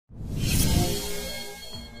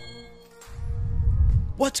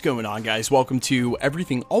What's going on, guys? Welcome to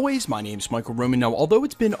Everything Always. My name's Michael Roman. Now, although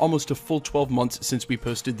it's been almost a full 12 months since we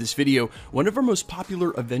posted this video, one of our most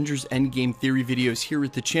popular Avengers Endgame theory videos here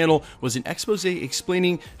at the channel was an expose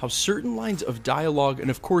explaining how certain lines of dialogue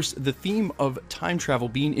and, of course, the theme of time travel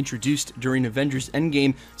being introduced during Avengers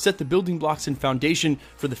Endgame set the building blocks and foundation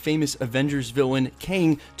for the famous Avengers villain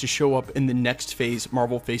Kang to show up in the next phase,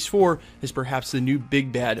 Marvel Phase 4, as perhaps the new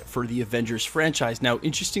big bad for the Avengers franchise. Now,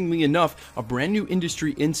 interestingly enough, a brand new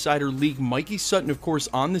industry insider leak, Mikey Sutton, of course,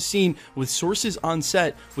 on the scene with sources on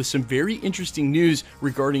set with some very interesting news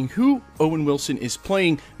regarding who Owen Wilson is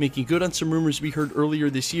playing, making good on some rumors we heard earlier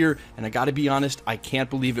this year, and I gotta be honest, I can't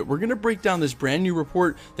believe it. We're gonna break down this brand new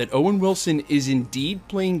report that Owen Wilson is indeed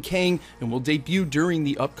playing Kang and will debut during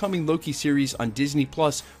the upcoming Loki series on Disney+,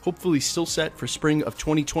 hopefully still set for spring of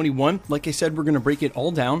 2021. Like I said, we're gonna break it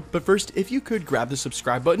all down, but first, if you could grab the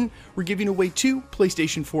subscribe button, we're giving away 2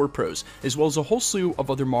 PlayStation 4 Pros, as well as a whole slew of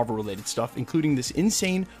other Marvel related stuff, including this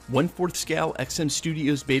insane 1/4 scale XM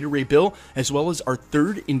Studios Beta Ray bill, as well as our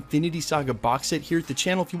 3rd Infinity Saga box set here at the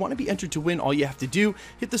channel. If you want to be entered to win, all you have to do,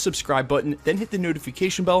 hit the subscribe button, then hit the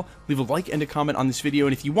notification bell, leave a like and a comment on this video,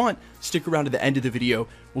 and if you want, stick around to the end of the video.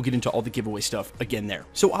 We'll get into all the giveaway stuff again there.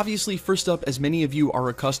 So obviously, first up, as many of you are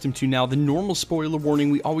accustomed to now, the normal spoiler warning.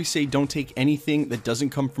 We always say don't take anything that doesn't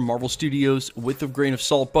come from Marvel Studios with a grain of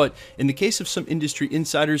salt, but in the case of some industry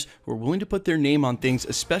insiders who are willing to put their name on things,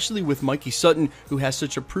 especially with Mikey Sutton, who has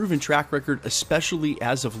such a proven track record, especially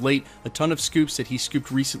as of late, a ton of scoops that he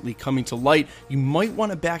scooped recently coming to light, you might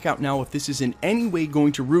want to back out now if this is in any way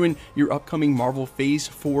going to ruin your upcoming Marvel Phase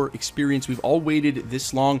 4 experience. We've all waited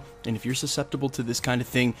this long, and if you're susceptible to this kind of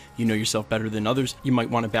thing, you know yourself better than others, you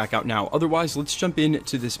might want to back out now. Otherwise, let's jump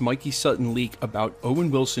into this Mikey Sutton leak about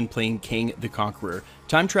Owen Wilson playing Kang the Conqueror.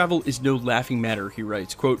 Time travel is no laughing matter, he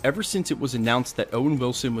writes, quote, ever since it was announced that Owen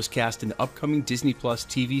Wilson was cast in the upcoming Disney Plus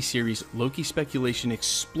TV series, Loki speculation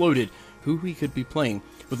exploded who he could be playing.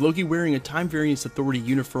 With Loki wearing a Time Variance Authority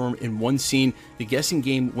uniform in one scene, the guessing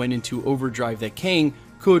game went into overdrive that Kang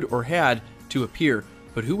could or had to appear.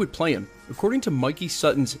 But who would play him? According to Mikey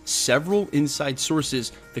Sutton's several inside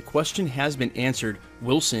sources, the question has been answered.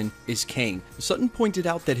 Wilson is Kang. Sutton pointed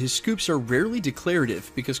out that his scoops are rarely declarative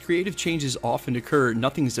because creative changes often occur,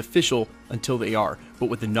 nothing is official until they are. But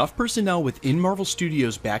with enough personnel within Marvel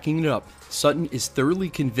Studios backing it up, Sutton is thoroughly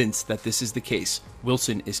convinced that this is the case.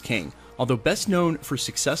 Wilson is Kang. Although best known for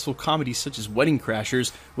successful comedies such as Wedding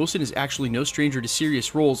Crashers, Wilson is actually no stranger to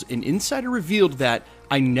serious roles. An insider revealed that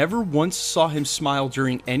I never once saw him smile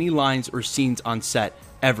during any lines or scenes on set,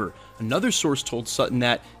 ever. Another source told Sutton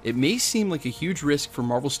that it may seem like a huge risk for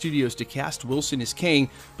Marvel Studios to cast Wilson as Kang,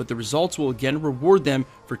 but the results will again reward them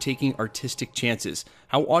for taking artistic chances.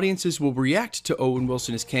 How audiences will react to Owen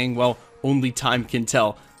Wilson as Kang, well, only time can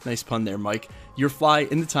tell. Nice pun there, Mike. Your fly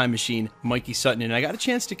in the time machine, Mikey Sutton. And I got a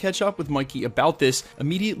chance to catch up with Mikey about this,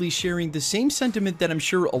 immediately sharing the same sentiment that I'm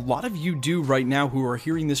sure a lot of you do right now who are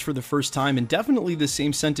hearing this for the first time, and definitely the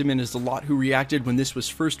same sentiment as a lot who reacted when this was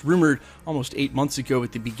first rumored almost 8 months ago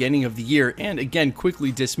at the beginning of the year, and again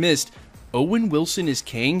quickly dismissed. Owen Wilson is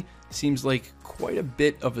Kang seems like quite a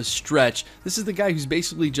bit of a stretch. This is the guy who's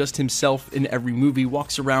basically just himself in every movie,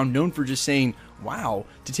 walks around known for just saying, wow.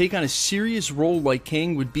 To take on a serious role like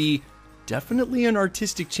Kang would be definitely an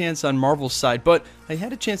artistic chance on Marvel's side, but I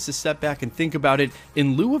had a chance to step back and think about it.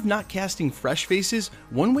 In lieu of not casting fresh faces,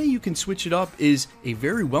 one way you can switch it up is a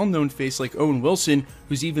very well-known face like Owen Wilson,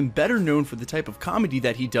 who's even better known for the type of comedy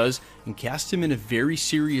that he does, and cast him in a very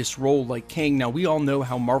serious role like Kang. Now, we all know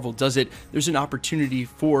how Marvel does it. There's an opportunity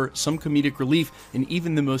for some comedic relief in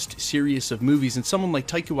even the most serious of movies, and someone like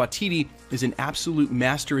Taika Waititi is an absolute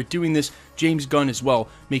master at doing this. James Gunn as well,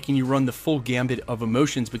 making you run the full gambit of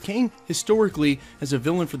emotions. But Kang, historically, as a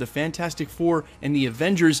villain for the Fantastic Four and the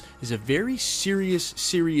Avengers, is a very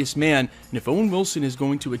serious man, and if Owen Wilson is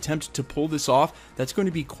going to attempt to pull this off, that's going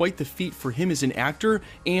to be quite the feat for him as an actor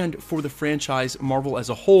and for the franchise Marvel as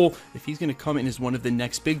a whole, if he's going to come in as one of the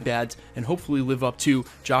next big bads and hopefully live up to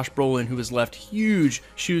Josh Brolin, who has left huge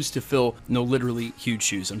shoes to fill. No, literally huge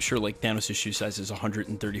shoes. I'm sure like Thanos' shoe size is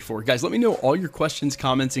 134. Guys, let me know all your questions,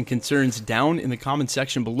 comments, and concerns down in the comment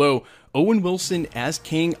section below. Owen Wilson as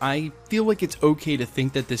Kang, I feel like it's okay to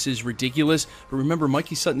think that this is ridiculous, but remember,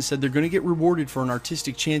 Mikey Sutton said they're going to get rewarded for an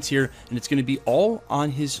artistic chance here, and it's going to be all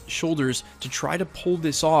on his shoulders to try to pull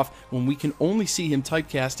this off when we can only see him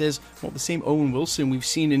typecast as, well, the same Owen Wilson we've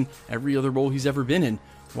seen in every other role he's ever been in.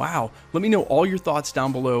 Wow. Let me know all your thoughts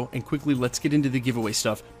down below, and quickly, let's get into the giveaway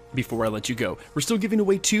stuff. before I let you go. We're still giving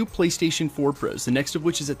away 2 PlayStation 4 Pros, the next of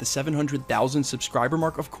which is at the 700,000 subscriber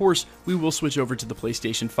mark. Of course, we will switch over to the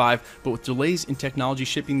PlayStation 5, but with delays in technology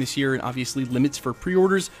shipping this year and obviously limits for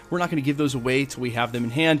pre-orders, we're not going to give those away till we have them in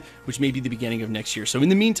hand, which may be the beginning of next year. So in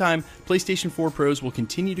the meantime, PlayStation 4 Pros will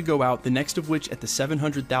continue to go out, the next of which at the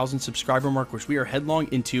 700,000 subscriber mark, which we are headlong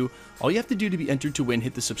into. All you have to do to be entered to win,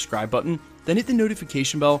 hit the subscribe button, then hit the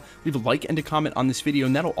notification bell, leave a like and a comment on this video,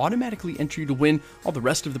 and that'll automatically enter you to win all the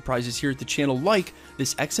rest of the prizes here at the channel, like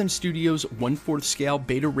this XM Studios 1/4 scale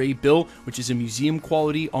Beta Ray Bill, which is a museum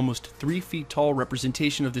quality, almost 3 feet tall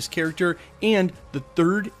representation of this character, and the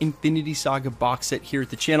 3rd Infinity Saga box set here at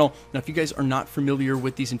the channel. Now, if you guys are not familiar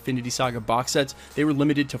with these Infinity Saga box sets, they were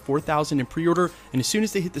limited to 4,000 in pre-order, and as soon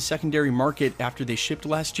as they hit the secondary market after they shipped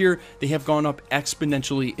last year, they have gone up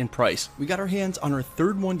exponentially in price. We got our hands on our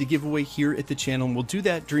 3rd one to give away here at the channel, and we'll do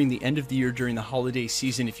that during the end of the year, during the holiday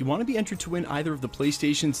season. If you want to be entered to win either of the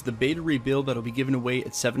PlayStations, the Beta Ray Bill that'll be given away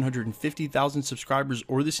at 750,000 subscribers,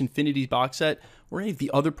 or this Infinity box set, or any of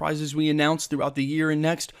the other prizes we announce throughout the year and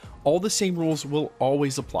next, all the same rules will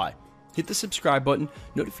always apply. Hit the subscribe button,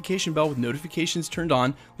 notification bell with notifications turned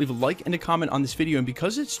on, leave a like and a comment on this video, and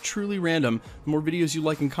because it's truly random, the more videos you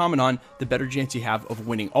like and comment on, the better chance you have of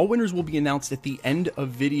winning. All winners will be announced at the end of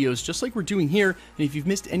videos, just like we're doing here, and if you've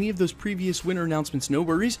missed any of those previous winner announcements, no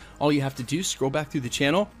worries. All you have to do is scroll back through the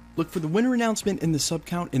channel, look for the winner announcement in the sub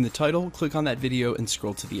count in the title, click on that video, and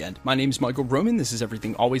scroll to the end. My name is Michael Roman, this is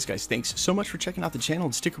Everything Always, guys. Thanks so much for checking out the channel,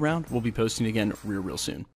 and stick around, we'll be posting again real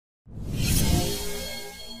soon.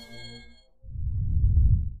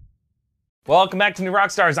 Welcome back to New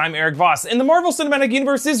Rockstars, I'm Eric Voss, and the Marvel Cinematic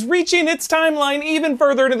Universe is reaching its timeline even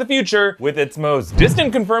further into the future with its most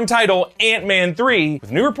distant confirmed title, Ant-Man 3,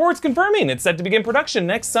 with new reports confirming it's set to begin production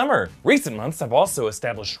next summer. Recent months have also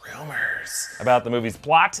established rumors about the movie's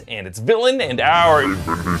plot and its villain, and our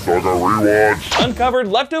Infinity Saga rewatch uncovered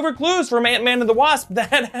leftover clues from Ant-Man and the Wasp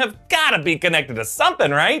that have gotta be connected to something,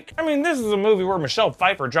 right? I mean, this is a movie where Michelle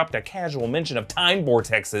Pfeiffer dropped a casual mention of time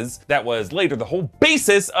vortexes that was later the whole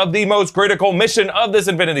basis of the most critical mission of this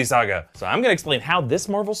Infinity Saga. So I'm gonna explain how this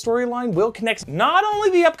Marvel storyline will connect not only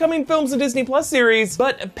the upcoming films and Disney Plus series,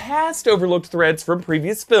 but past overlooked threads from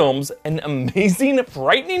previous films, an amazing,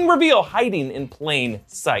 frightening reveal hiding in plain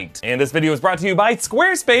sight. And this video is brought to you by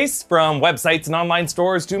Squarespace. From websites and online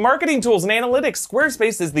stores to marketing tools and analytics,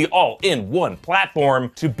 Squarespace is the all-in-one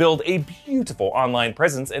platform to build a beautiful online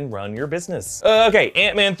presence and run your business. Okay,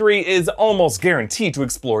 Ant-Man 3 is almost guaranteed to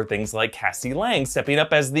explore things like Cassie Lang stepping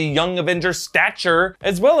up as the young Avenger stature,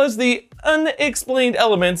 as well as the unexplained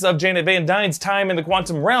elements of Janet Van Dyne's time in the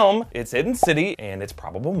quantum realm, its hidden city, and its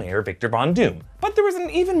probable mayor, Victor Von Doom. But there was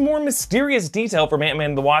an even more mysterious detail from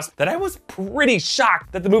Ant-Man and the Wasp that I was pretty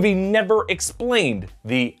shocked that the movie never explained: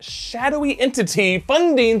 the shadowy entity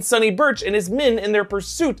funding Sonny Burch and his men in their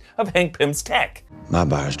pursuit of Hank Pym's tech. My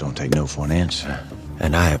buyers don't take no for an answer,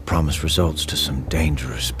 and I have promised results to some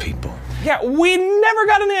dangerous people. Yeah, we never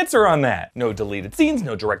got an answer on that. No deleted scenes,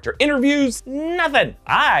 no director interviews, nothing.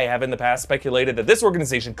 I have in the past speculated that this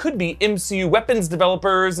organization could be MCU weapons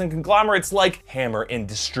developers and conglomerates like Hammer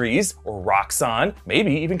Industries or Roxxon,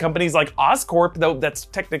 maybe even companies like Oscorp, though that's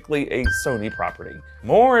technically a Sony property.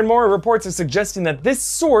 More and more reports are suggesting that this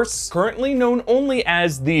source, currently known only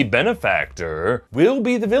as the Benefactor, will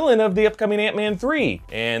be the villain of the upcoming Ant-Man 3.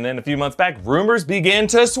 And then a few months back, rumors began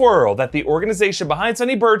to swirl that the organization behind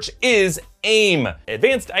Sonny Burch is AIM,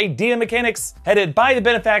 Advanced Idea Mechanics, headed by the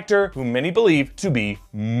Benefactor, whom many believe to be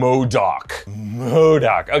MODOK.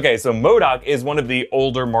 MODOK. Okay, so MODOK is one of the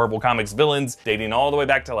older Marvel Comics villains, dating all the way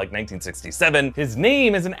back to like 1967. His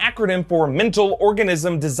name is an acronym for Mental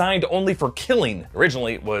Organism Designed Only for Killing.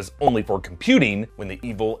 Originally, it was only for computing, when the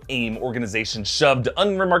evil AIM organization shoved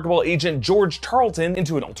unremarkable agent George Tarleton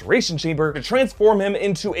into an alteration chamber to transform him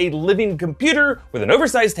into a living computer with an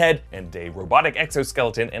oversized head and a robotic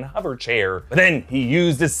exoskeleton and hover chair. But then he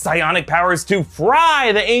used his psionic powers to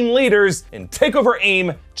fry the AIM leaders and take over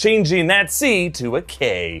AIM, changing that C to a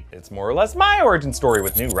K. It's more or less my origin story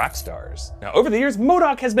with New Rockstars. Now, over the years,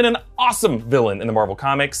 MODOK has been an awesome villain in the Marvel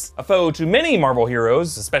Comics, a foe to many Marvel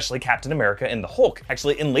heroes, especially Captain America and the Hulk.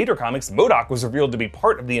 Actually, in later comics, MODOK was revealed to be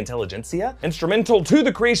part of the Intelligentsia, instrumental to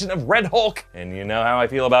the creation of Red Hulk, and you know how I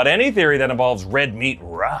feel about any theory that involves Red Meat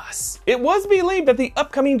Ross. It was believed that the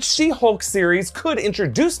upcoming She-Hulk series could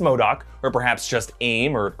introduce MODOK, or perhaps just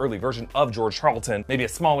AIM, or an early version of George Tarleton, maybe a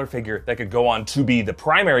smaller figure that could go on to be the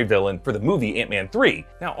primary primary villain for the movie Ant-Man 3.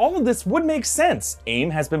 Now, all of this would make sense. AIM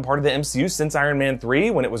has been part of the MCU since Iron Man 3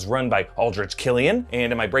 when it was run by Aldrich Killian,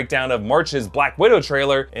 and in my breakdown of March's Black Widow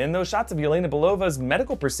trailer, in those shots of Yelena Belova's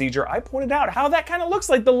medical procedure, I pointed out how that kind of looks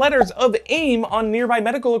like the letters of AIM on nearby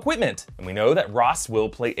medical equipment. And we know that Ross will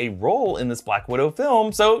play a role in this Black Widow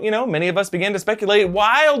film, so, many of us began to speculate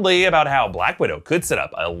wildly about how Black Widow could set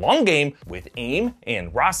up a long game with AIM,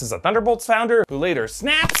 and Ross is a Thunderbolts founder who later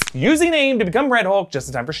snaps, using AIM to become Red Hulk just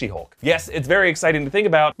in time for She-Hulk. Yes, it's very exciting to think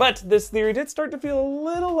about, but this theory did start to feel a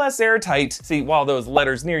little less airtight. See, while those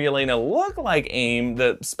letters near Yelena look like AIM,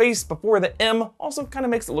 the space before the M also kind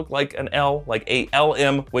of makes it look like an L, like a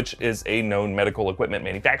LM, which is a known medical equipment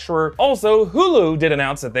manufacturer. Also, Hulu did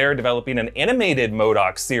announce that they're developing an animated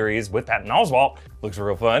MODOK series with Patton Oswalt. Looks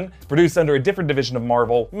real fun. It's produced under a different division of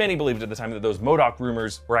Marvel. Many believed at the time that those MODOK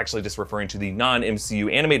rumors were actually just referring to the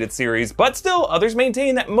non-MCU animated series, but still, others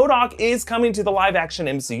maintain that MODOK is coming to the live-action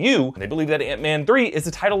MCU. They believe that Ant-Man 3 is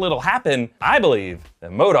the title it'll happen. I believe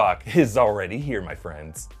that MODOK is already here, my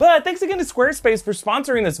friends. But thanks again to Squarespace for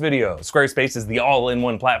sponsoring this video. Squarespace is the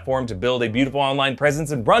all-in-one platform to build a beautiful online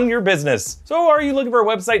presence and run your business. So are you looking for a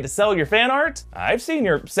website to sell your fan art? I've seen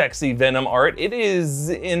your sexy Venom art. It is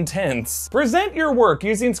intense. Present your work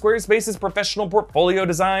using Squarespace's professional portfolio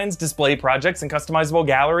designs, display projects, and customizable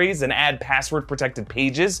galleries, and add password-protected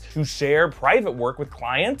pages to share private work with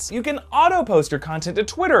clients. You can auto-post your content to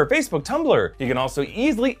Twitter, Facebook, Tumblr. You can also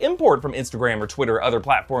easily import from Instagram or Twitter or other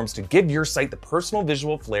platforms to give your site the personal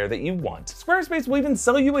visual flair that you want. Squarespace will even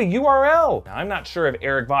sell you a URL. Now, I'm not sure if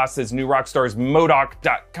Eric Voss's new Rockstar's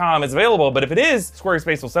MODOK.com is available, but if it is,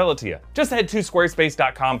 Squarespace will sell it to you. Just head to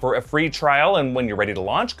squarespace.com for a free trial, and when you're ready to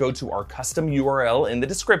launch, go to our custom URL in the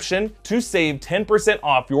description to save 10%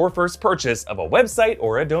 off your first purchase of a website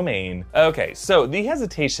or a domain. Okay, so the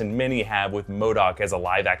hesitation many have with MODOK as a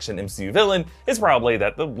live-action MCU villain is probably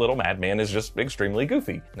that the little madman is just extremely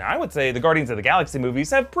goofy. Now, I would say the Guardians of the Galaxy movies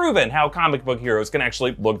have proven how comic book heroes can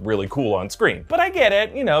actually look really cool on screen. But I get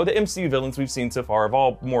it, the MCU villains we've seen so far have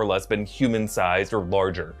all more or less been human-sized or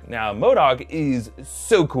larger. Now, MODOK is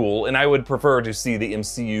so cool, and I would prefer to see the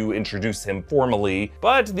MCU introduce him formally,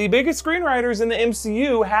 but the biggest screenwriters in the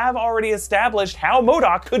MCU have already established how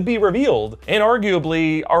MODOK could be revealed, and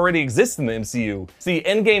arguably already exists in the MCU. See,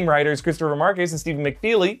 Endgame writers Christopher Marcus and Stephen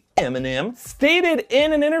McFeely, Eminem, stated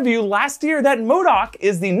in an interview last year that MODOK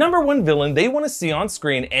is the #1 villain they want to see on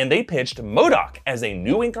screen, and they pitched MODOK as a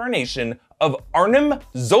new incarnation of Arnim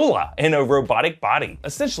Zola in a robotic body.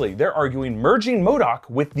 Essentially, they're arguing merging MODOK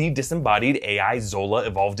with the disembodied AI Zola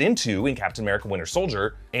evolved into in Captain America Winter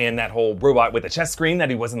Soldier, and that whole robot with a chest screen that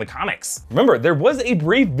he was in the comics. Remember, there was a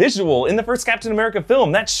brief visual in the first Captain America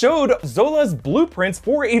film that showed Zola's blueprints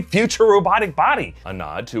for a future robotic body, a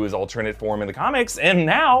nod to his alternate form in the comics, and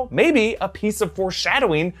now maybe a piece of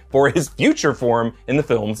foreshadowing for his future form in the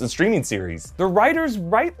films and streaming series. The writers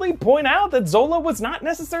rightly point out that Zola was not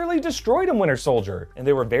necessarily destroyed in Winter Soldier, and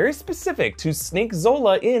they were very specific to sneak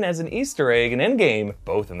Zola in as an Easter egg in Endgame,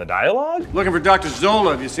 both in the dialogue. Looking for Dr.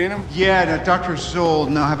 Zola, have you seen him? Yeah, Dr. Zola,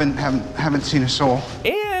 no, haven't seen a soul.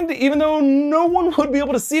 And even though no one would be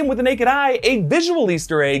able to see him with the naked eye, a visual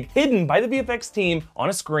Easter egg hidden by the VFX team on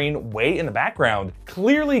a screen way in the background.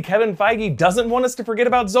 Clearly, Kevin Feige doesn't want us to forget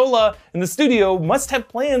about Zola, and the studio must have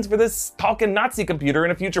plans for this talking Nazi computer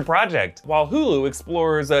in a future project. While Hulu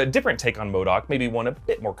explores a different take on MODOK, maybe one a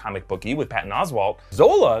bit more comic booky with Patton Oswalt,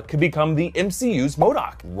 Zola could become the MCU's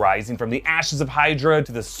MODOK, rising from the ashes of Hydra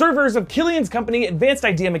to the servers of Killian's company Advanced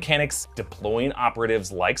Idea Mechanics, deploying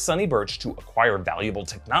operatives like Sonny Birch to acquire valuable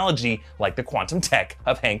technology like the quantum tech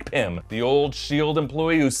of Hank Pym, the old S.H.I.E.L.D.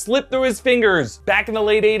 employee who slipped through his fingers back in the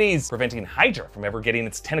late 80s, preventing Hydra from ever getting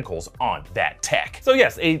its tentacles on that tech. So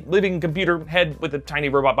yes, a living computer head with a tiny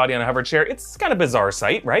robot body on a hover chair, it's kind of a bizarre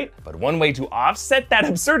sight, right? But one way to offset that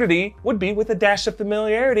absurdity would be with a dash of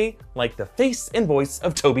familiarity, like the face and voice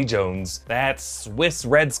of Toby Jones, that Swiss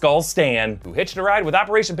Red Skull Stan, who hitched a ride with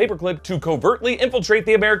Operation Paperclip to covertly infiltrate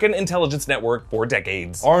the American intelligence network for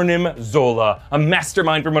decades. Arnim Zola, a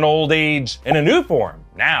mastermind from an old age, in a new form,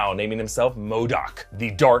 now naming himself MODOK,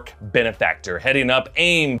 the Dark Benefactor, heading up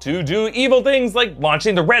AIM to do evil things like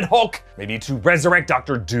launching the Red Hulk, maybe to resurrect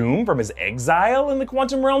Dr. Doom from his exile in the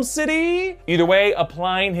Quantum Realm City. Either way,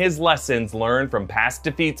 applying his lessons learned from past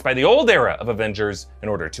defeats by the old era of Avengers in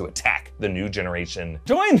order to attack the new generation.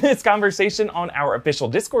 Join this conversation on our official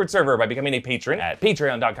Discord server by becoming a patron at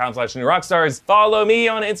patreon.com/newrockstars. Follow me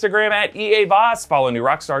on Instagram at EAVoss, follow New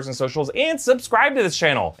Rockstars on socials, and subscribe to this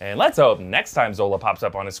channel. And let's hope next time Zola pops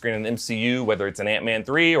up on a screen in the MCU, whether it's in Ant-Man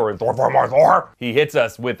 3 or in Thor, he hits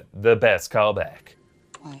us with the best callback.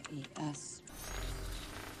 Y-E-S.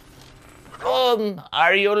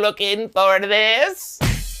 Are you looking for this?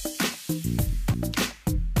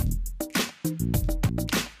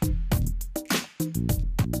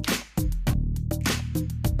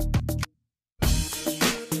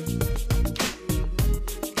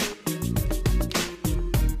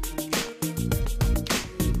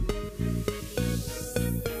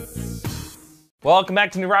 Welcome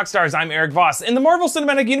back to New Rockstars, I'm Eric Voss, and the Marvel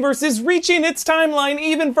Cinematic Universe is reaching its timeline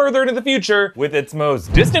even further into the future with its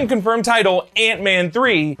most distant confirmed title, Ant-Man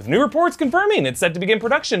 3, with new reports confirming it's set to begin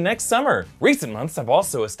production next summer. Recent months have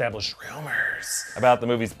also established rumors about the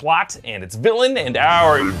movie's plot and its villain, and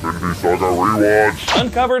our Infinity Saga rewatch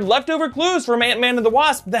uncovered leftover clues from Ant-Man and the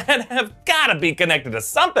Wasp that have gotta be connected to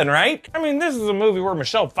something, right? I mean, this is a movie where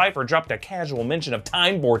Michelle Pfeiffer dropped a casual mention of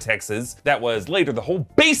time vortexes that was later the whole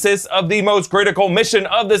basis of the most critical mission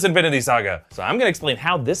of this Infinity Saga. So I'm gonna explain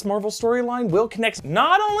how this Marvel storyline will connect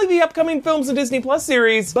not only the upcoming films and Disney Plus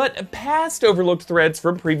series, but past overlooked threads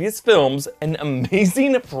from previous films, an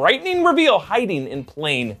amazing, frightening reveal hiding in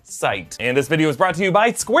plain sight. And this video is brought to you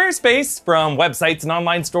by Squarespace. From websites and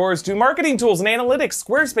online stores to marketing tools and analytics,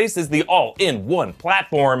 Squarespace is the all-in-one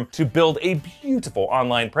platform to build a beautiful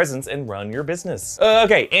online presence and run your business.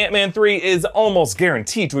 Okay, Ant-Man 3 is almost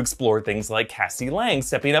guaranteed to explore things like Cassie Lang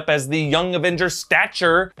stepping up as the young Avenger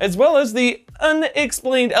stature, as well as the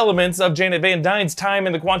unexplained elements of Janet Van Dyne's time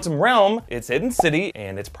in the quantum realm, its hidden city,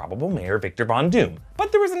 and its probable mayor, Victor Von Doom.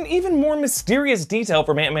 But there was an even more mysterious detail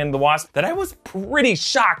from Ant-Man and the Wasp that I was pretty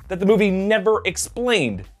shocked that the movie never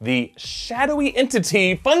explained: the shadowy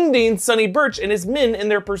entity funding Sonny Burch and his men in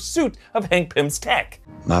their pursuit of Hank Pym's tech.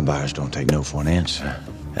 My buyers don't take no for an answer,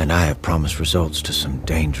 and I have promised results to some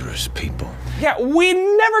dangerous people. Yeah, we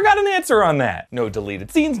never got an answer on that. No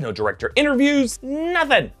deleted scenes, no director interviews,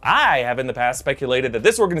 nothing. I have in the past speculated that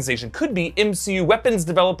this organization could be MCU weapons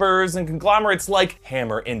developers and conglomerates like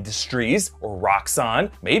Hammer Industries or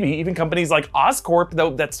Roxxon, maybe even companies like Oscorp,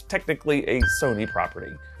 though that's technically a Sony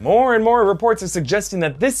property. More and more reports are suggesting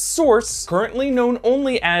that this source, currently known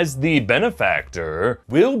only as the Benefactor,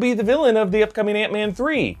 will be the villain of the upcoming Ant-Man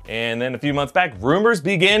 3. And then a few months back, rumors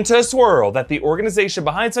began to swirl that the organization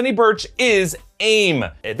behind Sonny Burch is AIM,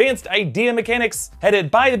 Advanced Idea Mechanics, headed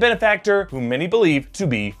by the Benefactor, whom many believe to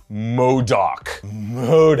be MODOK.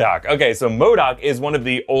 MODOK. Okay, so MODOK is one of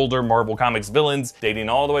the older Marvel Comics villains, dating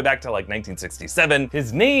all the way back to like 1967.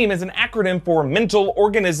 His name is an acronym for Mental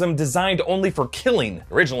Organism Designed Only for Killing.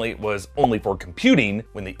 Originally, it was only for computing,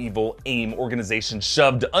 when the evil AIM organization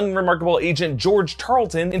shoved unremarkable agent George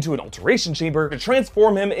Tarleton into an alteration chamber to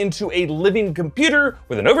transform him into a living computer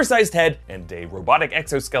with an oversized head and a robotic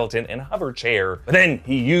exoskeleton and hover chair. But then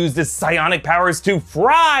he used his psionic powers to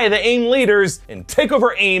fry the AIM leaders and take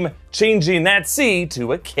over AIM, changing that C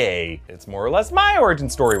to a K. It's more or less my origin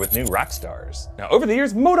story with New Rockstars. Now, over the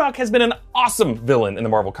years, MODOK has been an awesome villain in the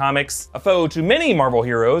Marvel Comics, a foe to many Marvel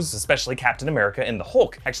heroes, especially Captain America and the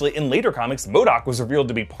Hulk. Actually, in later comics, MODOK was revealed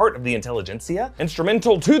to be part of the Intelligentsia,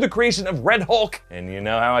 instrumental to the creation of Red Hulk, and you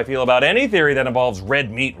know how I feel about any theory that involves red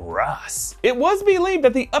meat Ross. It was believed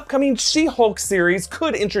that the upcoming She-Hulk series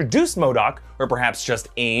could introduce MODOK, or perhaps just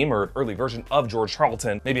AIM, or an early version of George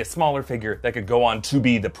Tarleton, maybe a smaller figure that could go on to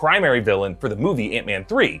be the primary villain for the movie Ant-Man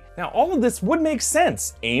 3. Now, all of this would make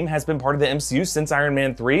sense. AIM has been part of the MCU since Iron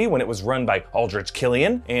Man 3, when it was run by Aldrich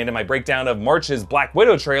Killian, and in my breakdown of March's Black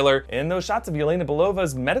Widow trailer, in those shots of Yelena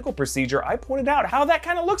Belova's medical procedure, I pointed out how that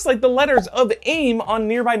kind of looks like the letters of AIM on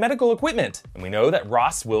nearby medical equipment. And we know that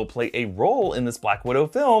Ross will play a role in this Black Widow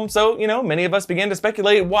film, so, you know, many of us began to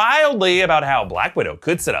speculate wildly about how Black Widow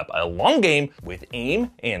could set up a long game with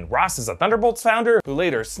AIM, and Ross is a Thunderbolts founder who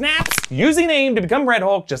later snaps, using AIM to become Red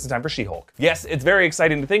Hulk just in time for She-Hulk. Yes, it's very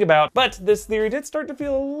exciting to think about, but this theory did start to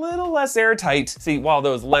feel a little less airtight. See, while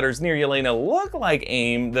those letters near Yelena look like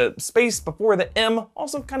AIM, the space before the M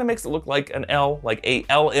also kind of makes it look like an L, like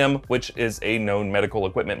ALM, which is a known medical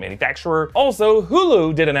equipment manufacturer. Also,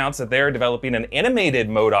 Hulu did announce that they're developing an animated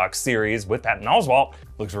MODOK series with Patton Oswalt.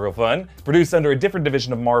 Looks real fun. It's produced under a different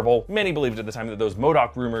division of Marvel. Many believed at the time that those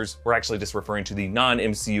MODOK rumors were actually just referring to the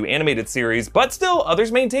non-MCU animated series, but still,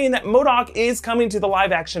 others maintain that MODOK is coming to the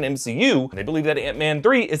live-action MCU. They believe that Ant-Man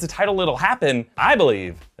 3 is the title it'll happen. I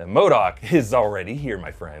believe that MODOK is already here,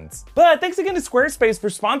 my friends. But thanks again to Squarespace for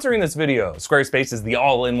sponsoring this video. Squarespace is the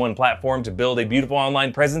all-in-one platform to build a beautiful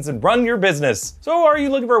online presence and run your business. So are you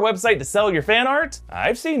looking for a website to sell your fan art?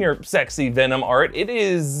 I've seen your sexy Venom art. It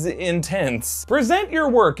is intense. Present your your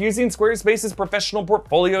work using Squarespace's professional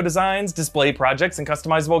portfolio designs, display projects and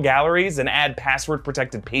customizable galleries, and add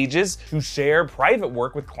password-protected pages to share private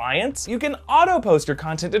work with clients. You can auto-post your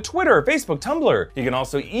content to Twitter, Facebook, Tumblr. You can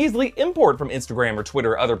also easily import from Instagram or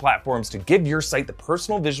Twitter or other platforms to give your site the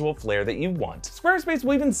personal visual flair that you want. Squarespace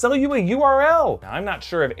will even sell you a URL. Now, I'm not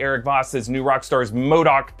sure if Eric Voss's new Rockstar's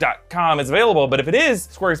Modoc.com is available, but if it is,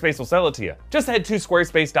 Squarespace will sell it to you. Just head to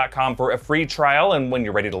squarespace.com for a free trial, and when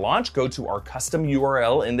you're ready to launch, go to our custom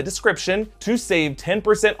URL in the description to save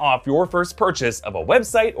 10% off your first purchase of a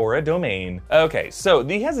website or a domain. Okay, so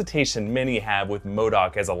the hesitation many have with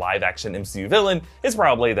MODOK as a live-action MCU villain is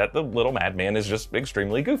probably that the little madman is just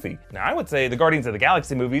extremely goofy. Now, I would say the Guardians of the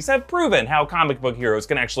Galaxy movies have proven how comic book heroes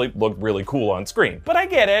can actually look really cool on screen. But I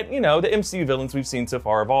get it, you know, the MCU villains we've seen so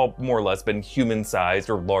far have all more or less been human-sized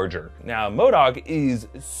or larger. Now, MODOK is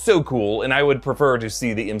so cool, and I would prefer to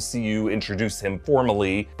see the MCU introduce him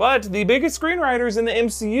formally, but the biggest screenwriters in the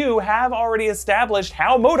MCU have already established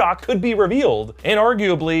how MODOK could be revealed, and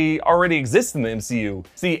arguably already exists in the MCU.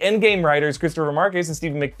 See, Endgame writers Christopher Marcus and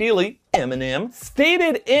Stephen McFeely, Eminem,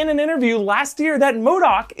 stated in an interview last year that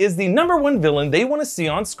MODOK is the #1 villain they want to see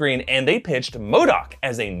on screen, and they pitched MODOK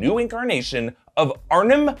as a new incarnation of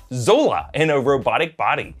Arnim Zola in a robotic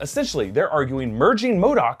body. Essentially, they're arguing merging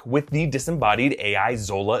MODOK with the disembodied AI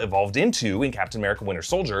Zola evolved into in Captain America Winter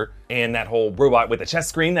Soldier, and that whole robot with a chest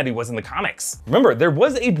screen that he was in the comics. Remember, there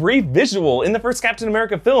was a brief visual in the first Captain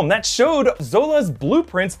America film that showed Zola's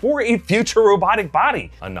blueprints for a future robotic body,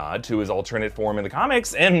 a nod to his alternate form in the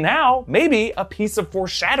comics, and now maybe a piece of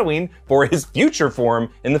foreshadowing for his future form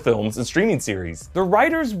in the films and streaming series. The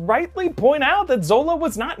writers rightly point out that Zola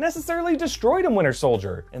was not necessarily destroyed in Winter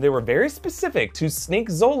Soldier, and they were very specific to sneak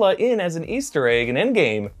Zola in as an Easter egg in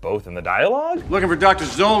Endgame, both in the dialogue. Looking for Dr.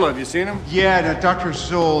 Zola, have you seen him? Yeah, Dr.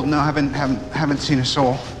 Zoll. No, haven't seen a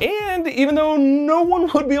soul. And even though no one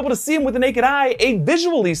would be able to see him with the naked eye, a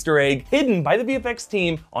visual Easter egg hidden by the VFX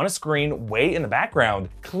team on a screen way in the background.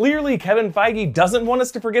 Clearly, Kevin Feige doesn't want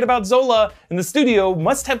us to forget about Zola, and the studio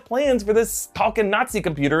must have plans for this talking Nazi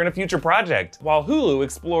computer in a future project. While Hulu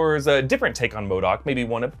explores a different take on MODOK, maybe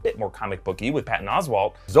one a bit more comic booky with Patton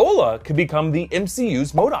Oswalt, Zola could become the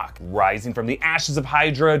MCU's MODOK, rising from the ashes of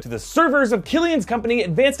Hydra to the servers of Killian's company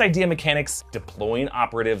Advanced Idea Mechanics, deploying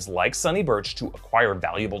operatives like Sonny Birch to acquire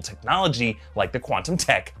valuable technology like the quantum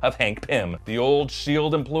tech of Hank Pym, the old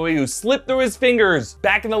S.H.I.E.L.D. employee who slipped through his fingers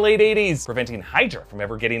back in the late 80s, preventing Hydra from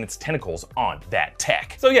ever getting its tentacles on that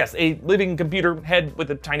tech. So yes, a living computer head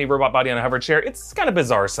with a tiny robot body on a hover chair, it's kind of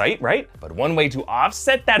bizarre sight, right? But one way to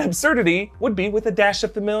offset that absurdity would be with a dash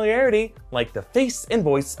of familiarity, like the face and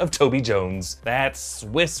voice of Toby Jones, that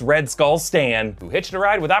Swiss Red Skull Stan, who hitched a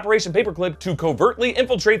ride with Operation Paperclip to covertly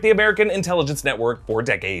infiltrate the American intelligence network for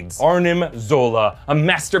decades. Arnim Zola, a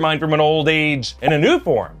mastermind from an old age, in a new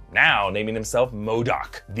form, now naming himself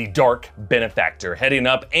MODOK, the Dark Benefactor, heading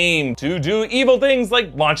up AIM to do evil things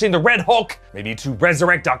like launching the Red Hulk, maybe to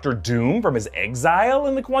resurrect Dr. Doom from his exile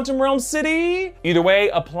in the Quantum Realm City. Either way,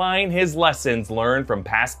 applying his lessons learned from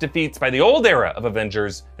past defeats by the old era of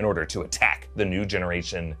Avengers in order to attack the new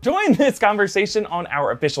generation. Join this conversation on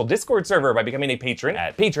our official Discord server by becoming a patron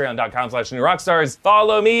at patreon.com/newrockstars.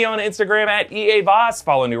 Follow me on Instagram at EAVoss,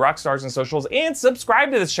 follow New Rockstars on socials, and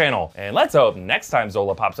subscribe to this channel. And let's hope next time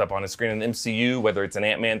Zola pops up on a screen in the MCU, whether it's in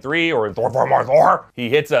Ant-Man 3 or in Thor, Thor, he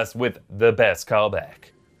hits us with the best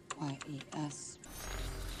callback. Y-E-S.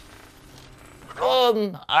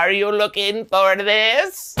 Are you looking for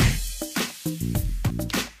this?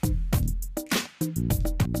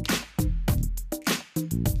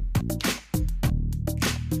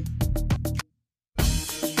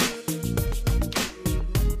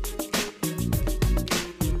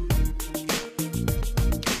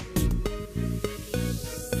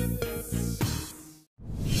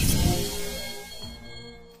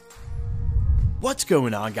 What's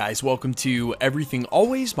going on, guys? Welcome to Everything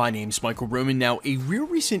Always. My name's Michael Roman. Now, a real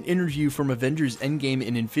recent interview from Avengers Endgame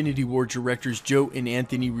and Infinity War directors Joe and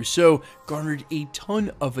Anthony Russo garnered a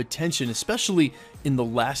ton of attention, especially in the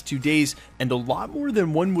last 2 days, and a lot more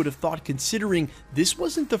than one would have thought, considering this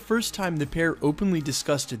wasn't the first time the pair openly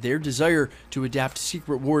discussed their desire to adapt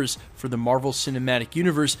Secret Wars for the Marvel Cinematic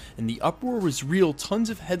Universe, and the uproar was real.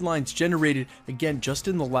 Tons of headlines generated, again, just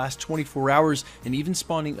in the last 24 hours, and even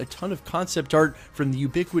spawning a ton of concept art from the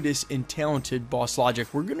ubiquitous and talented Boss Logic.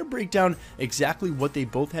 We're going to break down exactly what they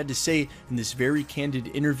both had to say in this very candid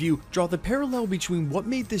interview, draw the parallel between what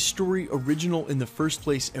made this story original in the first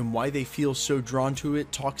place and why they feel so drawn to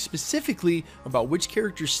it, talk specifically about which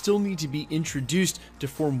characters still need to be introduced to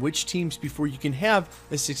form which teams before you can have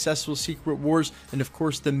a successful Secret Wars, and of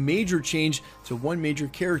course the major change to one major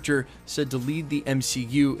character said to lead the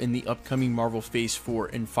MCU in the upcoming Marvel Phase 4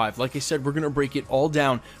 and 5. Like I said, we're going to break it all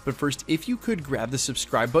down, but first, if you could grab the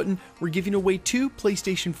subscribe button, we're giving away 2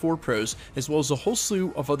 PlayStation 4 Pros, as well as a whole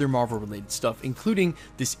slew of other Marvel related stuff, including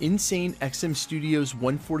this insane XM Studios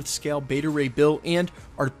 1/4 scale Beta Ray Bill and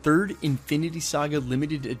our 3rd Infinity Saga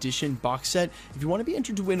limited edition box set. If you want to be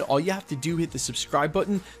entered to win, all you have to do, hit the subscribe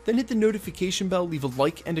button, then hit the notification bell, leave a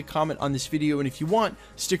like and a comment on this video, and if you want,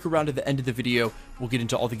 stick around to the end of the video. We'll get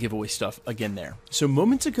into all the giveaway stuff again there. So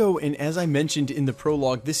moments ago, and as I mentioned in the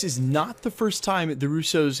prologue, this is not the first time the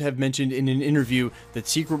Russos have mentioned in an interview that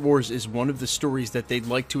Secret Wars is one of the stories that they'd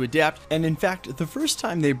like to adapt, and in fact, the first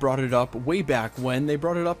time they brought it up way back when, they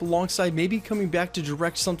brought it up alongside maybe coming back to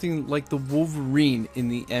direct something like the Wolverine in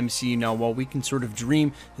the MCU. Now, while we can sort of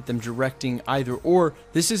dream at them directing either or,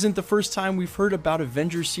 this isn't the first time we've heard about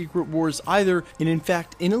Avengers Secret Wars either, and in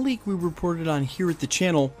fact, in a leak we reported on here at the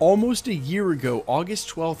channel almost a year ago, August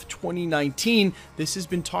 12th, 2019, this has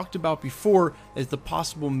been talked about before as the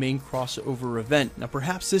possible main crossover event. Now,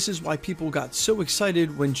 perhaps this is why people got so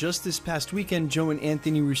excited when just this past weekend, Joe and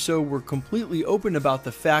Anthony Russo were completely open about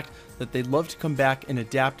the fact that they'd love to come back and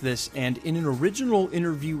adapt this, and in an original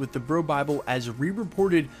interview with the Bro Bible as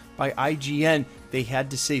re-reported by IGN, they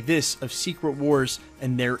had to say this of Secret Wars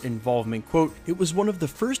and their involvement, quote, "It was one of the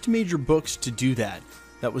first major books to do that.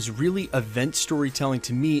 That was really event storytelling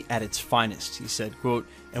to me at its finest," he said, quote,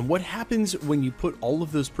 "and what happens when you put all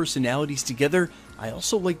of those personalities together? I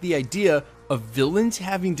also like the idea of villains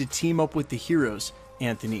having to team up with the heroes,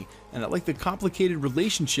 Anthony, and I like the complicated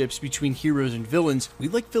relationships between heroes and villains. We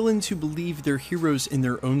like villains who believe they're heroes in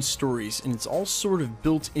their own stories, and it's all sort of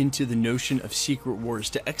built into the notion of Secret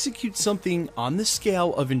Wars. To execute something on the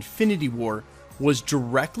scale of Infinity War was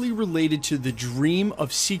directly related to the dream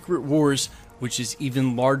of Secret Wars, which is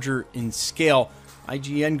even larger in scale."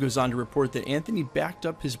 IGN goes on to report that Anthony backed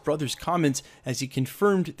up his brother's comments as he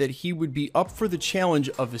confirmed that he would be up for the challenge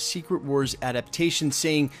of a Secret Wars adaptation,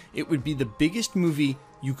 saying it would be the biggest movie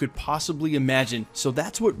you could possibly imagine. So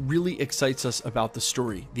that's what really excites us about the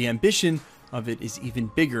story. The ambition of it is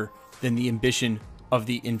even bigger than the ambition of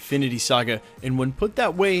the Infinity Saga, and when put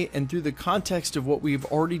that way and through the context of what we've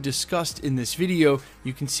already discussed in this video,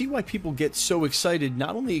 you can see why people get so excited,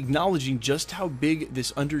 not only acknowledging just how big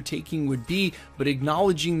this undertaking would be, but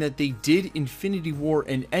acknowledging that they did Infinity War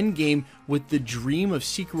and Endgame with the dream of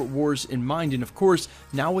Secret Wars in mind, and of course,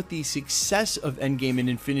 now with the success of Endgame and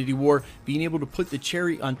Infinity War, being able to put the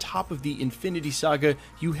cherry on top of the Infinity Saga,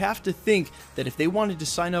 you have to think that if they wanted to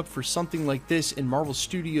sign up for something like this and Marvel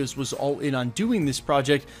Studios was all in on doing this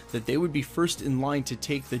project, that they would be first in line to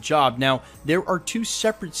take the job. Now, there are 2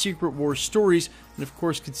 separate Secret Wars stories, and of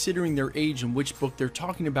course, considering their age and which book they're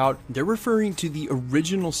talking about, they're referring to the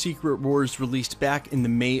original Secret Wars released back in the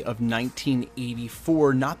May of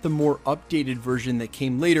 1984, not the more updated version that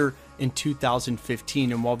came later in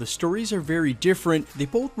 2015. And while the stories are very different, they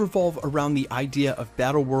both revolve around the idea of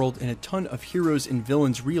Battle World and a ton of heroes and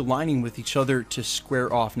villains realigning with each other to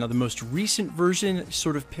square off. Now, the most recent version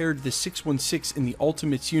sort of paired the 616 in the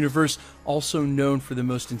Ultimates universe, also known for the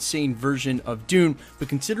most insane version of Dune, but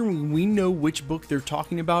considering we know which book they're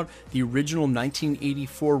talking about, the original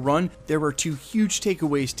 1984 run, there are 2 huge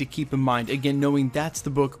takeaways to keep in mind. Again, knowing that's the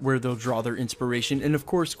book where they'll draw their inspiration. And of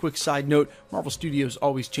course, quick side note, Marvel Studios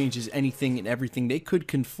always changes anything and everything. They could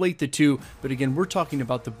conflate the 2, but again, we're talking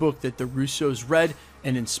about the book that the Russos read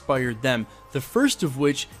and inspired them. The first of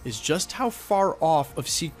which is just how far off of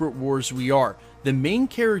Secret Wars we are. The main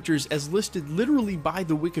characters, as listed literally by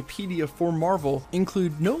the Wikipedia for Marvel,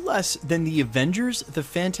 include no less than the Avengers, the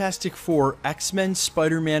Fantastic Four, X-Men,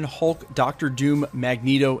 Spider-Man, Hulk, Doctor Doom,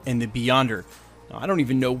 Magneto, and the Beyonder. Now, I don't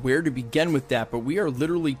even know where to begin with that, but we are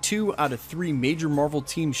literally 2 out of 3 major Marvel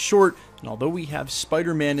teams short, and although we have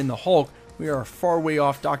Spider-Man and the Hulk, we are far way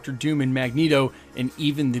off Doctor Doom and Magneto and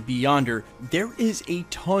even the Beyonder. There is a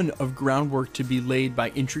ton of groundwork to be laid by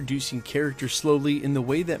introducing characters slowly in the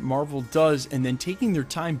way that Marvel does, and then taking their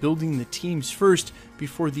time building the teams first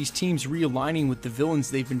before these teams realigning with the villains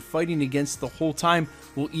they've been fighting against the whole time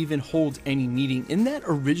will even hold any meaning. In that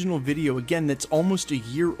original video, again, that's almost a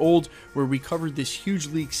year old, where we covered this huge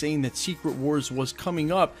leak saying that Secret Wars was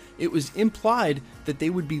coming up, it was implied that they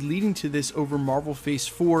would be leading to this over Marvel Phase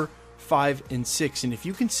 4, 5, and 6. And if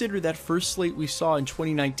you consider that first slate we saw in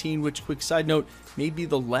 2019, which, quick side note, may be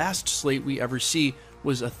the last slate we ever see,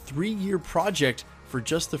 was a 3-year project for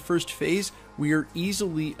just the first phase, we are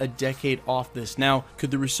easily a decade off this. Now, could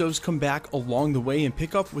the Russos come back along the way and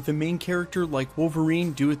pick up with a main character like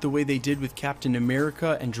Wolverine, do it the way they did with Captain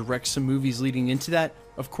America, and direct some movies leading into that?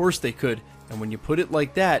 Of course they could. And when you put it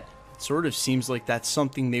like that, it sort of seems like that's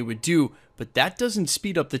something they would do. But that doesn't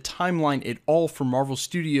speed up the timeline at all for Marvel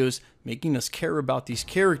Studios, making us care about these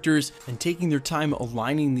characters and taking their time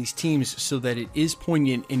aligning these teams so that it is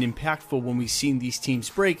poignant and impactful when we see these teams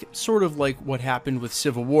break, sort of like what happened with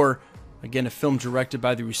Civil War. Again, a film directed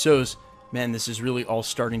by the Russos. Man, this is really all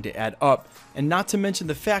starting to add up. And not to mention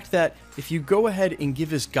the fact that if you go ahead and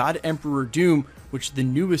give us God Emperor Doom, which the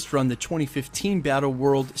newest run, the 2015 Battle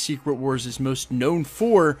World Secret Wars, is most known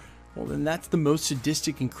for, well, then that's the most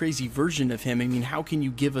sadistic and crazy version of him. I mean, how can you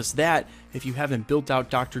give us that if you haven't built out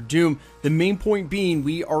Dr. Doom? The main point being,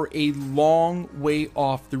 we are a long way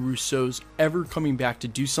off the Russos ever coming back to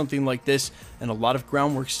do something like this, and a lot of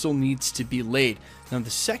groundwork still needs to be laid. Now, the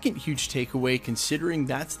second huge takeaway, considering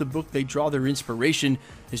that's the book they draw their inspiration,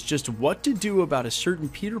 is just what to do about a certain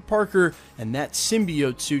Peter Parker and that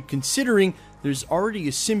symbiote suit, considering there's already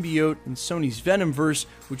a symbiote in Sony's Venomverse,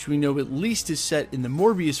 which we know at least is set in the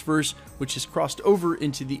Morbiusverse, which has crossed over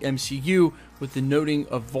into the MCU with the noting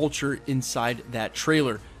of Vulture inside that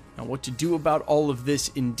trailer. Now, what to do about all of this?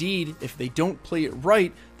 Indeed, if they don't play it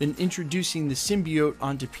right, then introducing the symbiote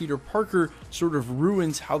onto Peter Parker sort of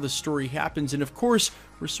ruins how the story happens. And of course,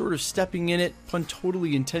 we're sort of stepping in it, pun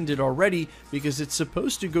totally intended already, because it's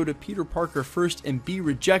supposed to go to Peter Parker first and be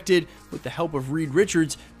rejected with the help of Reed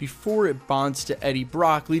Richards before it bonds to Eddie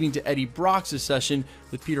Brock, leading to Eddie Brock's accession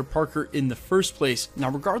with Peter Parker in the first place.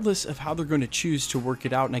 Now, regardless of how they're going to choose to work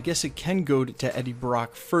it out, and I guess it can go to Eddie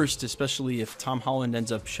Brock first, especially if Tom Holland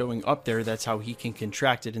ends up showing up there. That's how he can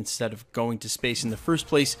contract it instead of going to space in the first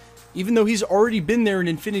place. Even though he's already been there in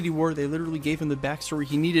Infinity War, they literally gave him the backstory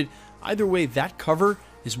he needed. Either way, that cover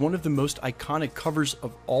is one of the most iconic covers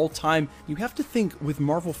of all time. You have to think, with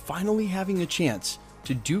Marvel finally having a chance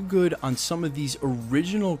to do good on some of these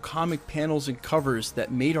original comic panels and covers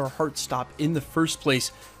that made our hearts stop in the first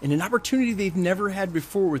place, and an opportunity they've never had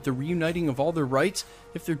before with the reuniting of all their rights,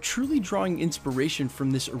 if they're truly drawing inspiration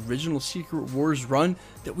from this original Secret Wars run,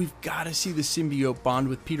 that we've got to see the symbiote bond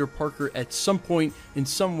with Peter Parker at some point in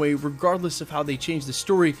some way, regardless of how they change the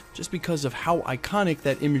story, just because of how iconic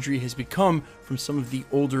that imagery has become from some of the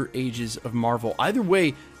older ages of Marvel. Either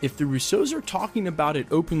way, if the Russos are talking about it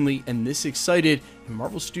openly and this excited, and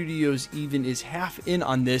Marvel Studios even is half in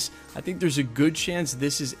on this, I think there's a good chance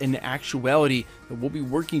this is an actuality, that we'll be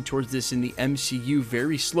working towards this in the MCU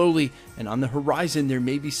very slowly, and on the horizon there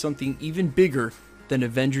may be something even bigger than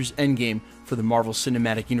Avengers Endgame for the Marvel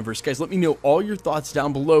Cinematic Universe. Guys, let me know all your thoughts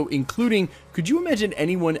down below, including, could you imagine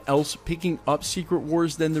anyone else picking up Secret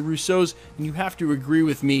Wars than the Russos? And you have to agree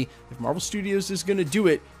with me, if Marvel Studios is going to do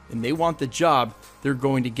it, and they want the job, they're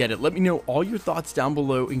going to get it. Let me know all your thoughts down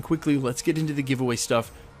below, and quickly, let's get into the giveaway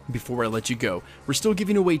stuff before I let you go. We're still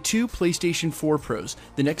giving away 2 PlayStation 4 Pros,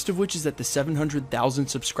 the next of which is at the 700,000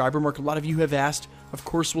 subscriber mark. A lot of you have asked. Of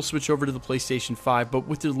course, we'll switch over to the PlayStation 5, but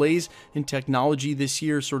with delays in technology this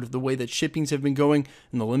year, sort of the way that shippings have been going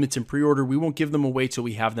and the limits in pre-order, we won't give them away till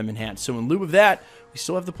we have them in hand. So in lieu of that, we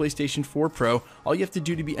still have the PlayStation 4 Pro. All you have to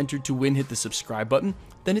do to be entered to win, hit the subscribe button,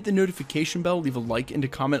 then hit the notification bell, leave a like and a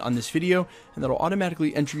comment on this video, and that'll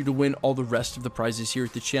automatically enter you to win all the rest of the prizes here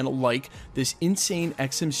at the channel, like this insane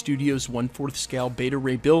XM Studios 1/4 scale Beta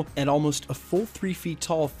Ray Bill at almost a full 3 feet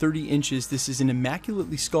tall, 30 inches. This is an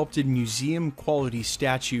immaculately sculpted museum quality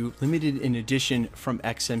statue, limited in edition from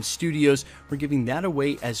XM Studios. We're giving that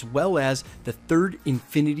away, as well as the 3rd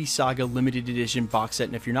Infinity Saga limited edition box set.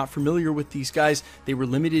 And if you're not familiar with these guys, they were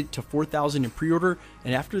limited to 4,000 in pre-order,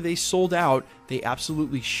 and after they sold out, they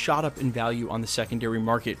absolutely shot up in value on the secondary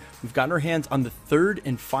market. We've gotten our hands on the 3rd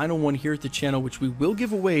and final one here at the channel, which we will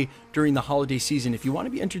give away during the holiday season. If you want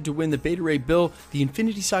to be entered to win the Beta Ray Bill, the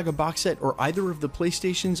Infinity Saga box set, or either of the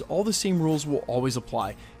PlayStations, all the same rules will always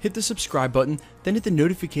apply. Hit the subscribe button, then hit the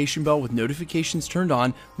notification bell with notifications turned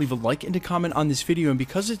on, leave a like and a comment on this video, and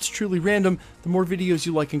because it's truly random, the more videos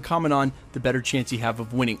you like and comment on, the better chance you have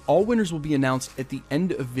of winning. All winners will be announced at the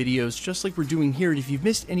end of videos, just like we're doing here. And if you've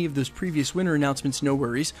missed any of those previous winner announcements, no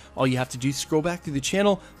worries. All you have to do is scroll back through the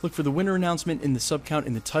channel, look for the winner announcement in the sub count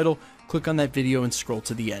in the title, click on that video, and scroll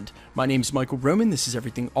to the end. My name is Michael Roman. This is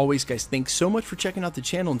Everything Always. Guys, thanks so much for checking out the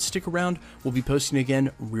channel, and stick around. We'll be posting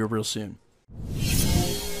again real soon.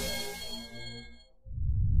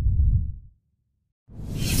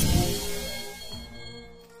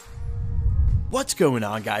 What's going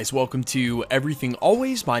on, guys? Welcome to Everything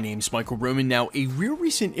Always. My name's Michael Roman. Now, a real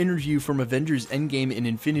recent interview from Avengers Endgame and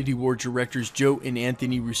Infinity War directors Joe and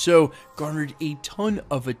Anthony Russo garnered a ton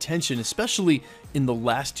of attention, especially in the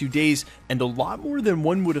last 2 days, and a lot more than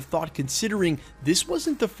one would have thought, considering this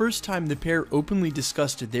wasn't the first time the pair openly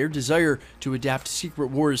discussed their desire to adapt Secret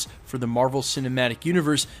Wars for the Marvel Cinematic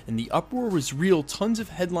Universe, and the uproar was real. Tons of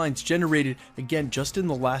headlines generated, again, just in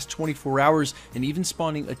the last 24 hours, and even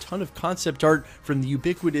spawning a ton of concept art from the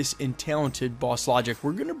ubiquitous and talented Boss Logic.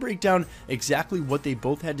 We're going to break down exactly what they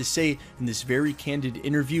both had to say in this very candid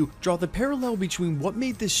interview, draw the parallel between what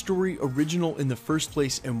made this story original in the first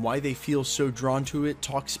place and why they feel so drawn to it,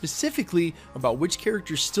 talk specifically about which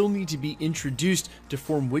characters still need to be introduced to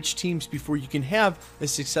form which teams before you can have a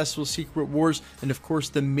successful Secret Wars, and of course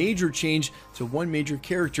the major change to one major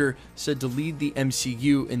character said to lead the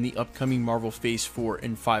MCU in the upcoming Marvel Phase 4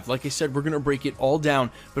 and 5. Like I said, we're going to break it all down,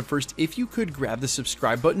 but first, if you could grab the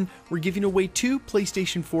subscribe button, we're giving away 2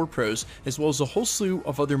 PlayStation 4 Pros, as well as a whole slew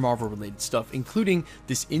of other Marvel related stuff, including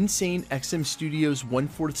this insane XM Studios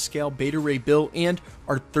 1/4 scale Beta Ray Bill and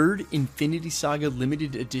our 3rd Infinity Saga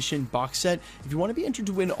limited edition box set. If you want to be entered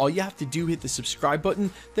to win, all you have to do, hit the subscribe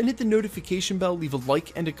button, then hit the notification bell, leave a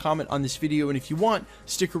like and a comment on this video, and if you want,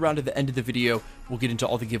 stick around to the end of the video. We'll get into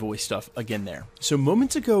all the giveaway stuff again there. So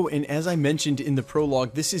moments ago, and as I mentioned in the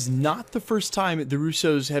prologue, this is not the first time the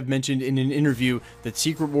Russos have mentioned in an interview that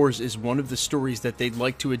Secret Wars is one of the stories that they'd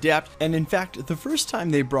like to adapt, and in fact, the first time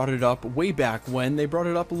they brought it up way back when, they brought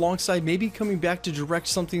it up alongside maybe coming back to direct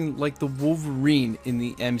something like the Wolverine in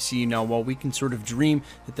the MCU. Now, while we can sort of dream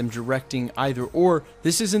at them directing either or,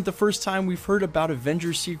 this isn't the first time we've heard about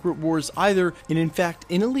Avengers Secret Wars either, and in fact,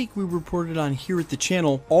 in a leak we reported on here at the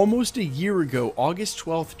channel almost a year ago, August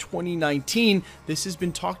 12th, 2019, this has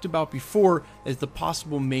been talked about before as the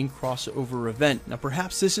possible main crossover event. Now,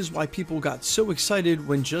 perhaps this is why people got so excited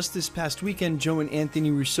when just this past weekend, Joe and Anthony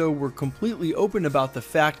Russo were completely open about the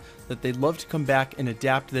fact that they'd love to come back and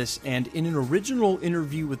adapt this, and in an original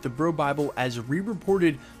interview with the Bro Bible as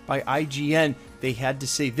re-reported by IGN, they had to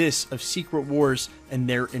say this of Secret Wars and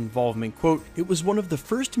their involvement, quote, "It was one of the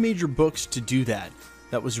first major books to do that.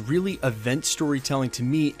 That was really event storytelling to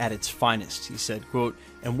me at its finest," he said, quote,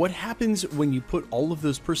 "and what happens when you put all of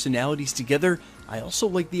those personalities together? I also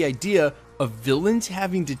like the idea of villains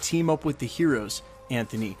having to team up with the heroes,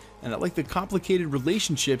 Anthony, and I like the complicated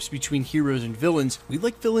relationships between heroes and villains. We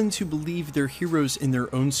like villains who believe they're heroes in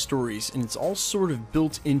their own stories, and it's all sort of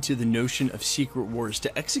built into the notion of Secret Wars.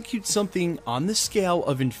 To execute something on the scale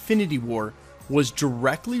of Infinity War was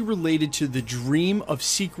directly related to the dream of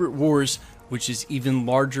Secret Wars, which is even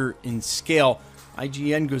larger in scale."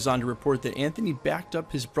 IGN goes on to report that Anthony backed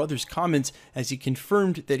up his brother's comments as he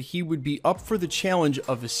confirmed that he would be up for the challenge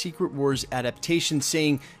of a Secret Wars adaptation,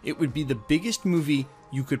 saying it would be the biggest movie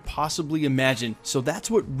you could possibly imagine. So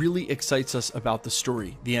that's what really excites us about the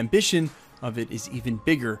story. The ambition of it is even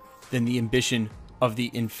bigger than the ambition of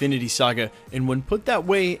the Infinity Saga, and when put that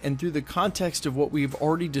way and through the context of what we've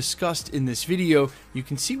already discussed in this video, you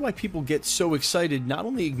can see why people get so excited, not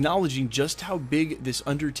only acknowledging just how big this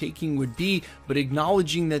undertaking would be, but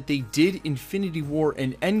acknowledging that they did Infinity War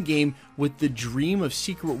and Endgame with the dream of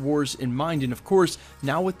Secret Wars in mind, and of course,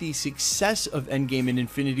 now with the success of Endgame and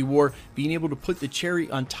Infinity War, being able to put the cherry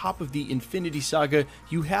on top of the Infinity Saga,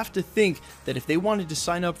 you have to think that if they wanted to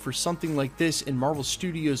sign up for something like this and Marvel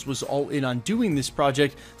Studios was all in on doing this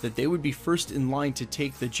project, that they would be first in line to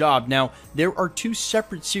take the job. Now, there are 2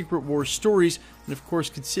 separate Secret Wars stories, and of course,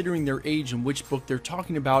 considering their age and which book they're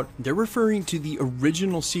talking about, they're referring to the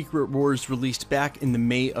original Secret Wars released back in the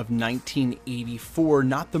May of 1984,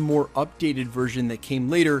 not the more updated version that came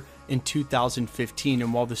later in 2015.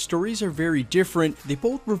 And while the stories are very different, they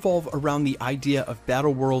both revolve around the idea of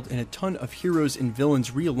Battle World and a ton of heroes and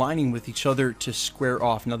villains realigning with each other to square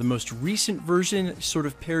off. Now, the most recent version sort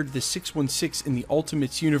of paired the 616 in the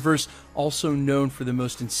Ultimates universe, also known for the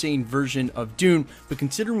most insane version of Dune, but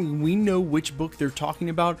considering we know which book they're talking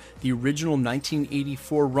about, the original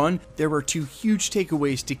 1984 run, there are 2 huge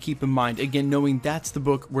takeaways to keep in mind. Again, knowing that's the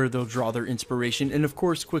book where they'll draw their inspiration. And of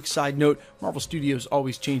course, quick side note, Marvel Studios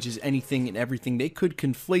always changes anything and everything. They could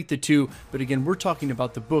conflate the 2, but again, we're talking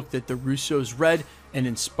about the book that the Russos read and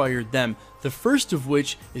inspired them. The first of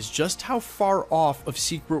which is just how far off of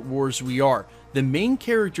Secret Wars we are. The main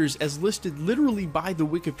characters, as listed literally by the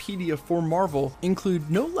Wikipedia for Marvel,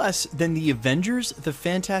 include no less than the Avengers, the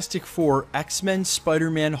Fantastic Four, X-Men,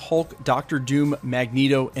 Spider-Man, Hulk, Doctor Doom,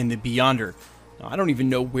 Magneto, and the Beyonder. Now, I don't even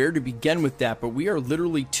know where to begin with that, but we are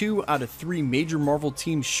literally 2 out of 3 major Marvel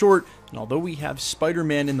teams short, and although we have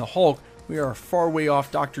Spider-Man and the Hulk, we are far way off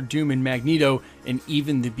Doctor Doom and Magneto and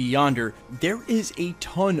even the Beyonder. There is a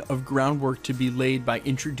ton of groundwork to be laid by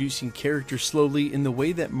introducing characters slowly in the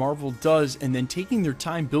way that Marvel does, and then taking their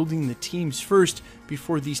time building the teams first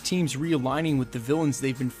before these teams realigning with the villains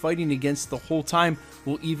they've been fighting against the whole time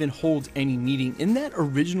will even hold any meaning. In that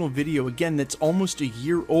original video, again, that's almost a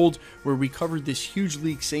year old, where we covered this huge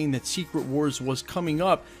leak saying that Secret Wars was coming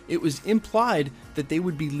up, it was implied that they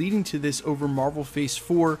would be leading to this over Marvel Phase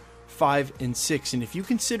 4, 5, and 6. And if you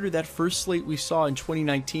consider that first slate we saw in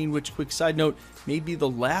 2019, which, quick side note, may be the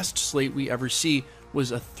last slate we ever see,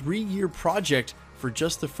 was a 3-year project for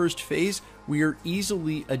just the first phase, we are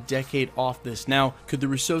easily a decade off this. Now, could the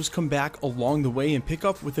Russos come back along the way and pick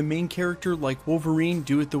up with a main character like Wolverine,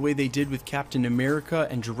 do it the way they did with Captain America,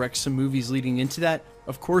 and direct some movies leading into that?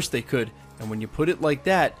 Of course they could. And when you put it like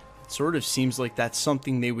that, it sort of seems like that's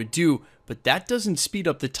something they would do. But that doesn't speed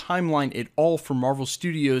up the timeline at all for Marvel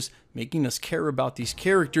Studios, making us care about these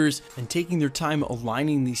characters and taking their time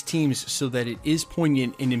aligning these teams so that it is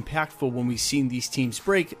poignant and impactful when we see these teams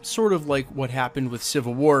break, sort of like what happened with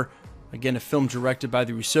Civil War. Again, a film directed by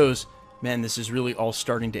the Russos. Man, this is really all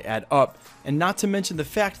starting to add up. And not to mention the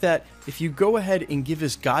fact that if you go ahead and give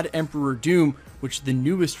us God Emperor Doom, which the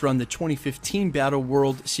newest run, the 2015 Battle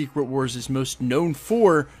World Secret Wars, is most known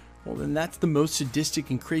for, well, then that's the most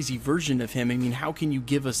sadistic and crazy version of him. I mean, how can you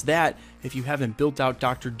give us that if you haven't built out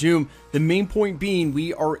Doctor Doom? The main point being,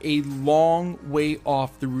 we are a long way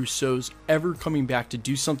off the Russos ever coming back to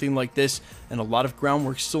do something like this, and a lot of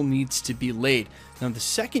groundwork still needs to be laid. Now, the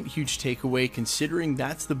second huge takeaway, considering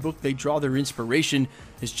that's the book they draw their inspiration,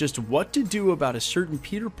 is just what to do about a certain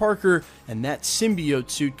Peter Parker and that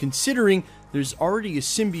symbiote suit, considering there's already a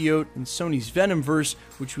symbiote in Sony's Venomverse,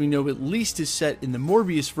 which we know at least is set in the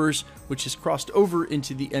Morbiusverse, which has crossed over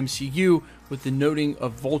into the MCU with the noting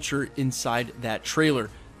of Vulture inside that trailer.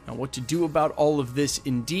 Now, what to do about all of this?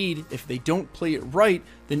 Indeed, if they don't play it right,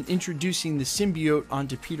 then introducing the symbiote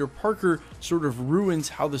onto Peter Parker sort of ruins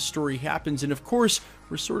how the story happens. And of course,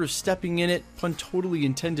 we're sort of stepping in it, pun totally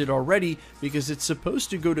intended already, because it's supposed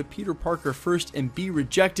to go to Peter Parker first and be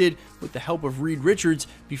rejected with the help of Reed Richards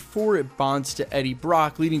before it bonds to Eddie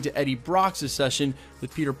Brock, leading to Eddie Brock's accession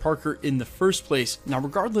with Peter Parker in the first place. Now,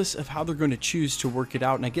 regardless of how they're going to choose to work it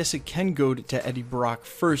out, and I guess it can go to Eddie Brock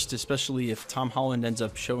first, especially if Tom Holland ends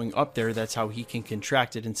up showing up there, that's how he can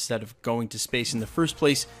contract it instead of going to space in the first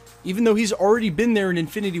place. Even though he's already been there in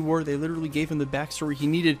Infinity War, they literally gave him the backstory he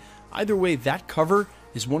needed. Either way, that cover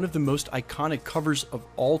is one of the most iconic covers of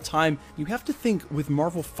all time. You have to think, with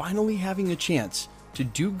Marvel finally having a chance to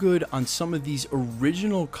do good on some of these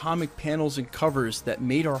original comic panels and covers that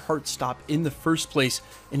made our hearts stop in the first place,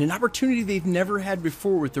 and an opportunity they've never had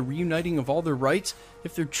before with the reuniting of all their rights,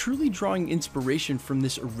 if they're truly drawing inspiration from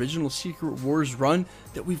this original Secret Wars run,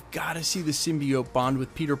 that we've got to see the symbiote bond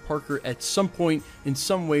with Peter Parker at some point in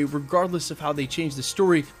some way, regardless of how they change the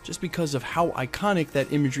story, just because of how iconic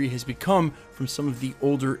that imagery has become from some of the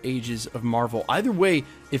older ages of Marvel. Either way,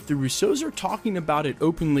 if the Russos are talking about it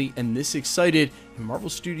openly and this excited, and Marvel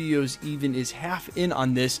Studios even is half in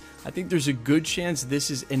on this, I think there's a good chance this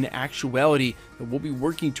is an actuality, that we'll be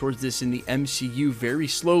working towards this in the MCU very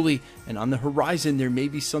slowly, and on the horizon there may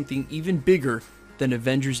be something even bigger than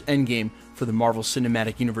Avengers Endgame for the Marvel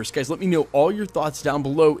Cinematic Universe. Guys, let me know all your thoughts down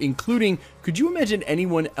below, including, could you imagine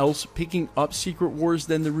anyone else picking up Secret Wars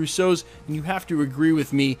than the Russos? And you have to agree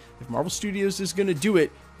with me, if Marvel Studios is going to do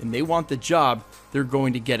it, and they want the job, they're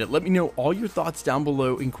going to get it. Let me know all your thoughts down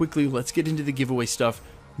below, and quickly, let's get into the giveaway stuff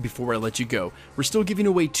before I let you go. We're still giving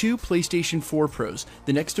away 2 PlayStation 4 Pros,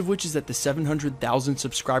 the next of which is at the 700,000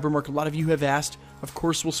 subscriber mark. A lot of you have asked. Of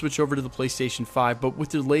course, we'll switch over to the PlayStation 5, but with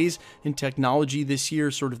delays in technology this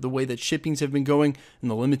year, sort of the way that shippings have been going and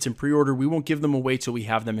the limits in pre-order, we won't give them away till we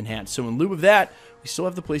have them in hand. So in lieu of that, we still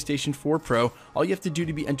have the PlayStation 4 Pro. All you have to do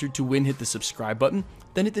to be entered to win, hit the subscribe button,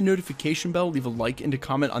 then hit the notification bell, leave a like and a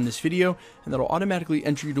comment on this video, and that'll automatically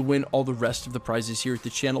enter you to win all the rest of the prizes here at the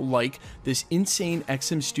channel, like this insane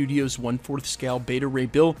XM Studios 1/4 scale Beta Ray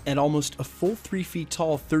Bill at almost a full 3 feet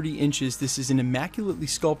tall, 30 inches. This is an immaculately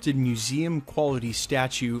sculpted museum quality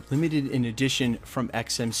statue, limited in edition from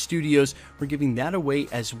XM Studios. We're giving that away,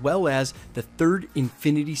 as well as the 3rd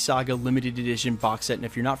Infinity Saga limited edition box set. And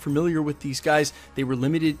if you're not familiar with these guys, they were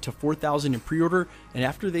limited to 4,000 in pre-order, and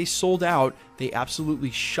after they sold out, they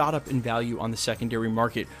absolutely shot up in value on the secondary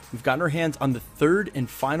market. We've gotten our hands on the 3rd and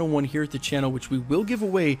final one here at the channel, which we will give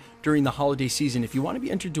away during the holiday season. If you want to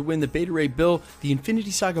be entered to win the Beta Ray Bill, the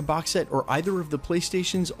Infinity Saga box set, or either of the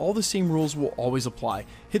PlayStations, all the same rules will always apply.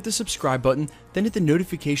 Hit the subscribe button, then then hit the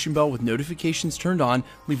notification bell with notifications turned on,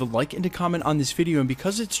 leave a like and a comment on this video, and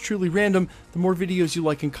because it's truly random, the more videos you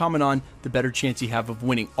like and comment on, the better chance you have of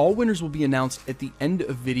winning. All winners will be announced at the end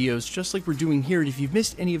of videos, just like we're doing here, and if you've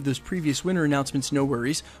missed any of those previous winner announcements, no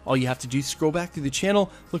worries. All you have to do is scroll back through the channel,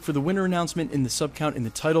 look for the winner announcement in the sub count in the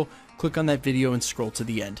title, click on that video and scroll to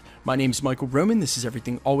the end. My name is Michael Roman, this is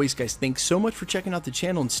Everything Always. Guys, thanks so much for checking out the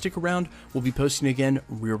channel and stick around, we'll be posting again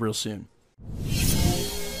real soon.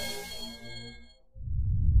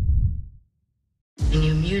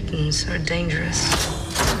 New mutants are dangerous.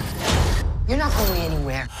 You're not going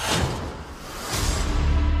anywhere.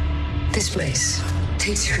 This place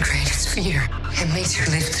takes your greatest fear and makes you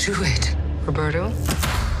live through it. Roberto?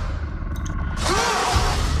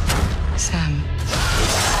 Sam?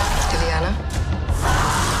 Liliana?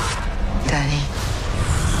 Danny?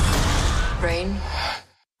 Rain?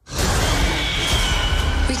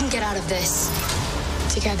 We can get out of this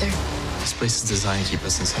together. This place is designed to keep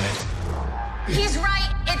us inside. He's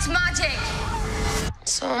right, it's magic.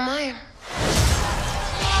 So am I.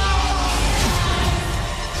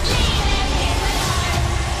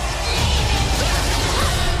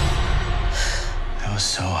 That was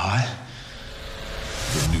so hot.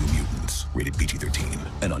 The New Mutants, rated PG-13,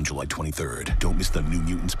 and on July 23rd. Don't miss the New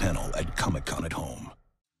Mutants panel at Comic-Con at Home.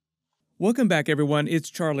 Welcome back, everyone.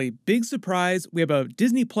 It's Charlie. Big surprise, we have a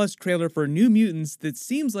Disney Plus trailer for New Mutants that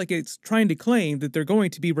seems like it's trying to claim that they're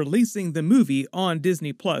going to be releasing the movie on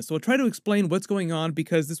Disney Plus. So I'll try to explain what's going on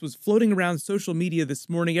because this was floating around social media this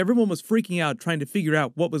morning. Everyone was freaking out trying to figure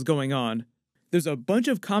out what was going on. There's a bunch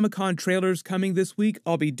of Comic-Con trailers coming this week.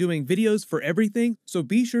 I'll be doing videos for everything, so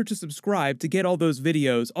be sure to subscribe to get all those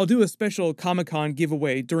videos. I'll do a special Comic-Con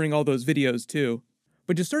giveaway during all those videos too.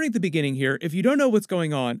 But just starting at the beginning here, if you don't know what's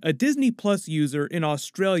going on, a Disney Plus user in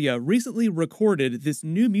Australia recently recorded this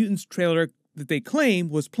New Mutants trailer that they claim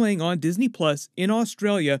was playing on Disney Plus in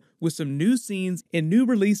Australia with some new scenes and new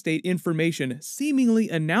release date information, seemingly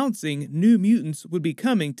announcing New Mutants would be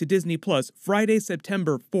coming to Disney Plus Friday,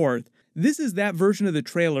 September 4th. This is that version of the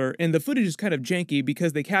trailer, and the footage is kind of janky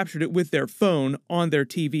because they captured it with their phone on their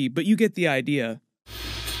TV, but you get the idea.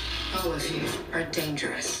 All of you are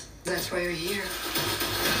dangerous. That's why you're here.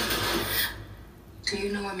 Do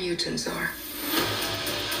you know what mutants are?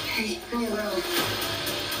 Hey, bro.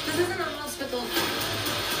 This isn't a hospital.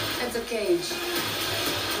 It's a cage.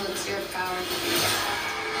 What's your power?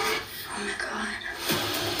 Oh my god.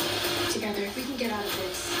 Together, we can get out of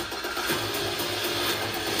this.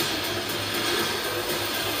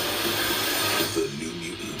 The New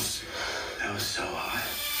Mutants. That was so hot.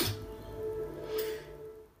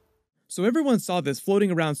 So everyone saw this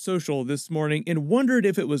floating around social this morning and wondered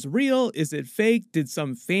if it was real, is it fake, did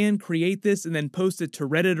some fan create this and then post it to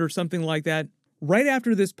Reddit or something like that? Right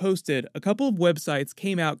after this posted, a couple of websites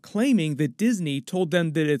came out claiming that Disney told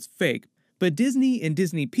them that it's fake. But Disney and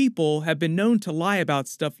Disney people have been known to lie about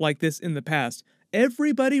stuff like this in the past.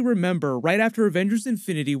 Everybody remember right after Avengers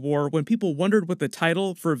Infinity War, when people wondered what the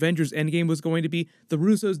title for Avengers Endgame was going to be, the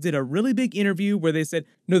Russos did a really big interview where they said,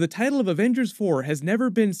 no, the title of Avengers 4 has never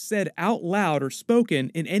been said out loud or spoken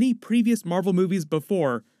in any previous Marvel movies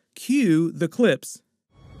before. Cue the clips.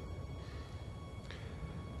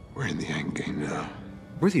 We're in the endgame now.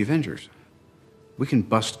 We're the Avengers. We can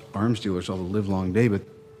bust arms dealers all the livelong day, but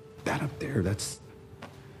that up there, that's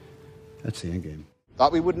the endgame.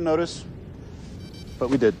 Thought we wouldn't notice, but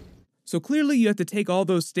we did. So clearly you have to take all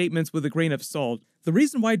those statements with a grain of salt. The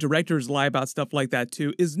reason why directors lie about stuff like that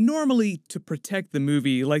too is normally to protect the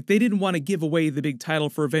movie, like they didn't want to give away the big title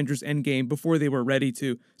for Avengers Endgame before they were ready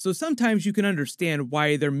to. So sometimes you can understand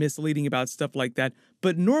why they're misleading about stuff like that,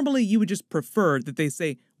 but normally you would just prefer that they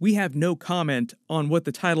say, we have no comment on what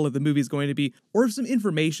the title of the movie is going to be, or if some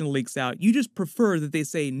information leaks out, you just prefer that they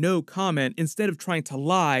say no comment instead of trying to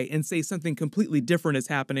lie and say something completely different is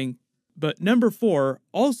happening. But number 4,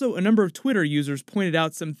 also a number of Twitter users pointed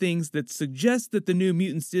out some things that suggest that the New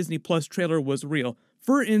Mutants Disney Plus trailer was real.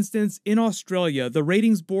 For instance, in Australia, the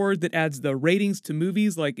ratings board that adds the ratings to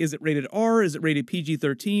movies, like is it rated R, is it rated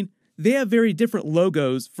PG-13, they have very different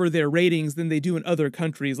logos for their ratings than they do in other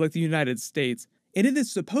countries like the United States. And in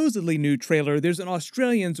this supposedly new trailer, there's an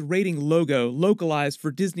Australian's rating logo localized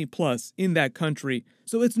for Disney Plus in that country.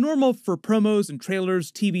 So it's normal for promos and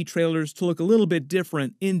trailers, TV trailers, to look a little bit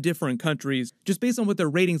different in different countries, just based on what their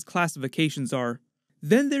ratings classifications are.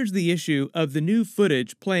 Then there's the issue of the new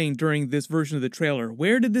footage playing during this version of the trailer.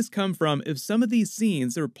 Where did this come from if some of these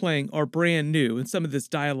scenes that are playing are brand new and some of this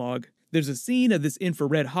dialogue? There's a scene of this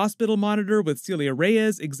infrared hospital monitor with Celia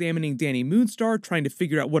Reyes examining Danny Moonstar, trying to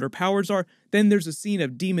figure out what her powers are. Then there's a scene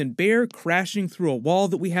of Demon Bear crashing through a wall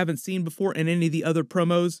that we haven't seen before in any of the other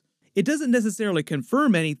promos. It doesn't necessarily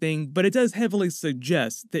confirm anything, but it does heavily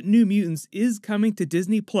suggest that New Mutants is coming to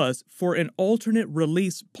Disney Plus for an alternate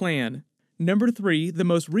release plan. Number 3, the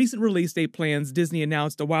most recent release date plans Disney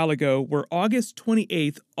announced a while ago were August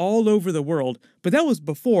 28th all over the world, but that was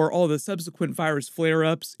before all the subsequent virus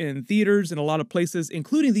flare-ups, and theaters in a lot of places,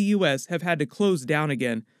 including the US, have had to close down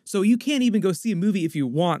again, so you can't even go see a movie if you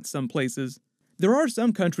want some places. There are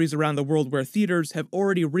some countries around the world where theaters have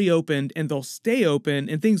already reopened and they'll stay open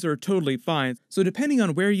and things are totally fine, so depending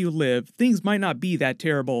on where you live, things might not be that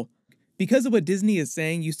terrible. Because of what Disney is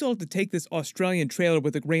saying, you still have to take this Australian trailer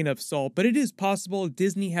with a grain of salt, but it is possible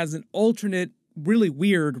Disney has an alternate, really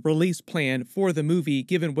weird release plan for the movie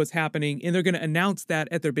given what's happening, and they're going to announce that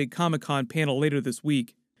at their big Comic-Con panel later this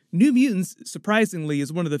week. New Mutants, surprisingly,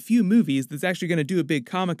 is one of the few movies that's actually going to do a big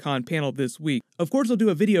Comic-Con panel this week. Of course, they'll do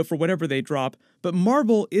a video for whatever they drop, but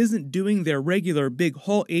Marvel isn't doing their regular big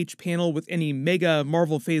Hall H panel with any mega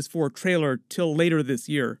Marvel Phase 4 trailer till later this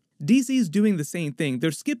year. DC's doing the same thing.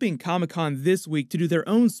 They're skipping Comic-Con this week to do their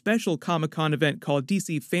own special Comic-Con event called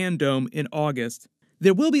DC Fandom in August.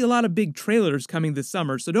 There will be a lot of big trailers coming this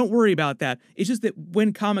summer, so don't worry about that. It's just that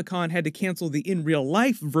when Comic-Con had to cancel the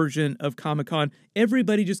in-real-life version of Comic-Con,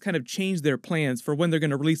 everybody just kind of changed their plans for when they're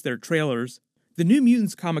going to release their trailers. The New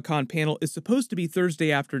Mutants Comic-Con panel is supposed to be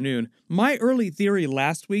Thursday afternoon. My early theory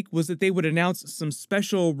last week was that they would announce some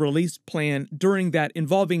special release plan during that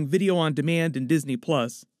involving video on demand and Disney+.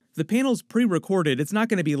 The panel's pre-recorded, it's not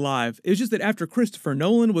going to be live. It was just that after Christopher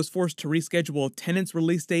Nolan was forced to reschedule Tenet's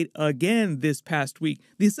release date again this past week,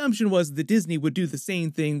 the assumption was that Disney would do the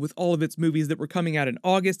same thing with all of its movies that were coming out in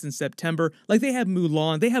August and September. Like they have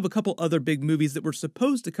Mulan, they have a couple other big movies that were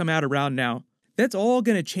supposed to come out around now. That's all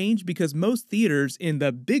going to change because most theaters in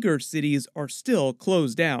the bigger cities are still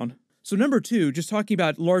closed down. So number 2, just talking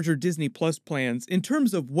about larger Disney Plus plans, in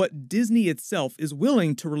terms of what Disney itself is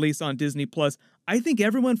willing to release on Disney Plus, I think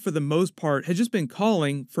everyone for the most part has just been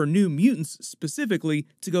calling for New Mutants specifically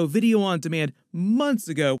to go video on demand months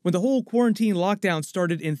ago when the whole quarantine lockdown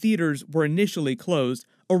started and theaters were initially closed.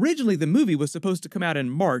 Originally, the movie was supposed to come out in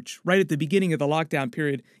March, right at the beginning of the lockdown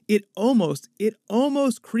period. It almost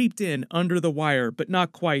creeped in under the wire, but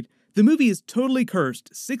not quite. The movie is totally cursed.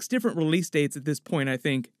 6 different release dates at this point, I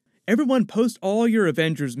think. Everyone post all your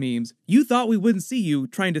Avengers memes. You thought we wouldn't see you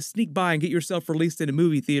trying to sneak by and get yourself released in a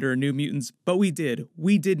movie theater, New Mutants, but we did.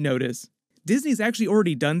 We did notice. Disney's actually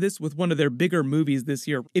already done this with one of their bigger movies this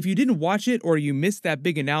year. If you didn't watch it or you missed that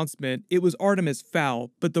big announcement, it was Artemis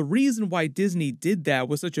Fowl. But the reason why Disney did that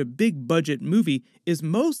with such a big budget movie is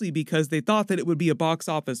mostly because they thought that it would be a box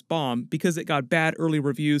office bomb because it got bad early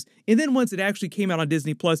reviews. And then once it actually came out on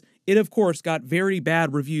Disney Plus, it of course got very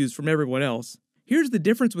bad reviews from everyone else. Here's the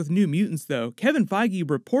difference with New Mutants though. Kevin Feige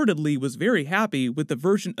reportedly was very happy with the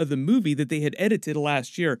version of the movie that they had edited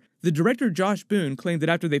last year. The director Josh Boone claimed that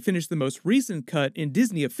after they finished the most recent cut and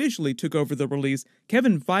Disney officially took over the release,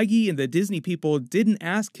 Kevin Feige and the Disney people didn't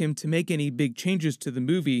ask him to make any big changes to the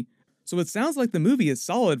movie. So it sounds like the movie is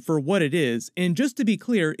solid for what it is, and just to be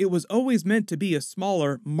clear, it was always meant to be a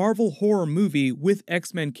smaller Marvel horror movie with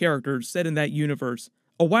X-Men characters set in that universe.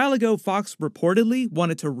 A while ago, Fox reportedly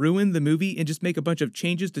wanted to ruin the movie and just make a bunch of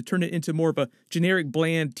changes to turn it into more of a generic,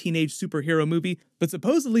 bland teenage superhero movie, but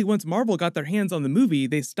supposedly once Marvel got their hands on the movie,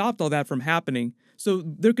 they stopped all that from happening. So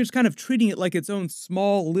they're just kind of treating it like its own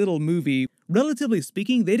small little movie. Relatively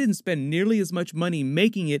speaking, they didn't spend nearly as much money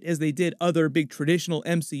making it as they did other big traditional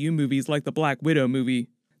MCU movies like the Black Widow movie.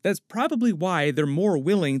 That's probably why they're more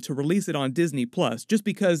willing to release it on Disney Plus, just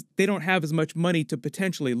because they don't have as much money to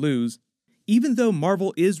potentially lose. Even though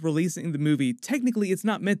Marvel is releasing the movie, technically it's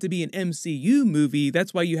not meant to be an MCU movie.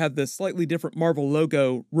 That's why you have the slightly different Marvel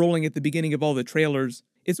logo rolling at the beginning of all the trailers.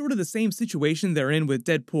 It's sort of the same situation they're in with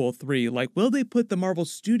Deadpool 3. Like, will they put the Marvel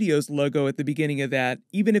Studios logo at the beginning of that,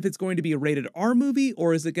 even if it's going to be a rated R movie,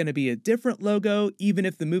 or is it going to be a different logo, even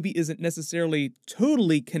if the movie isn't necessarily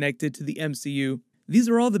totally connected to the MCU? These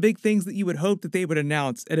are all the big things that you would hope that they would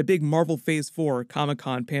announce at a big Marvel Phase 4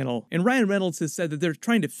 Comic-Con panel. And Ryan Reynolds has said that they're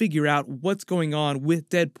trying to figure out what's going on with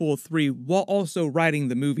Deadpool 3 while also writing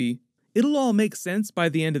the movie. It'll all make sense by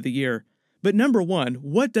the end of the year. But number 1,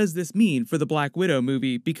 what does this mean for the Black Widow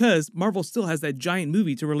movie? Because Marvel still has that giant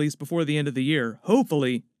movie to release before the end of the year,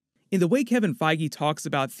 hopefully. In the way Kevin Feige talks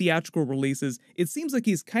about theatrical releases, it seems like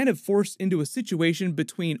he's kind of forced into a situation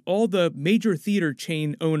between all the major theater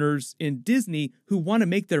chain owners in Disney who want to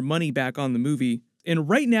make their money back on the movie. And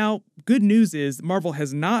right now, good news is Marvel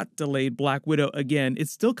has not delayed Black Widow again.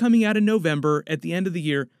 It's still coming out in November at the end of the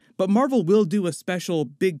year, But Marvel will do a special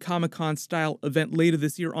big Comic-Con style event later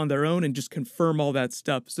this year on their own and just confirm all that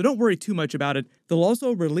stuff, so don't worry too much about it. They'll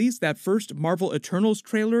also release that first Marvel Eternals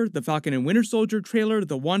trailer, the Falcon and Winter Soldier trailer,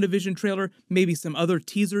 the WandaVision trailer, maybe some other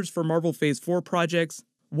teasers for Marvel Phase 4 projects.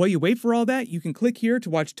 While you wait for all that, you can click here to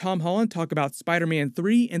watch Tom Holland talk about Spider-Man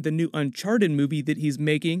 3 and the new Uncharted movie that he's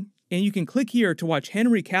making. And you can click here to watch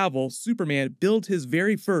Henry Cavill, Superman, build his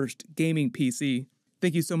very first gaming PC.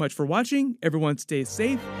 Thank you so much for watching. Everyone stay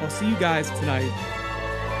safe. I'll see you guys tonight.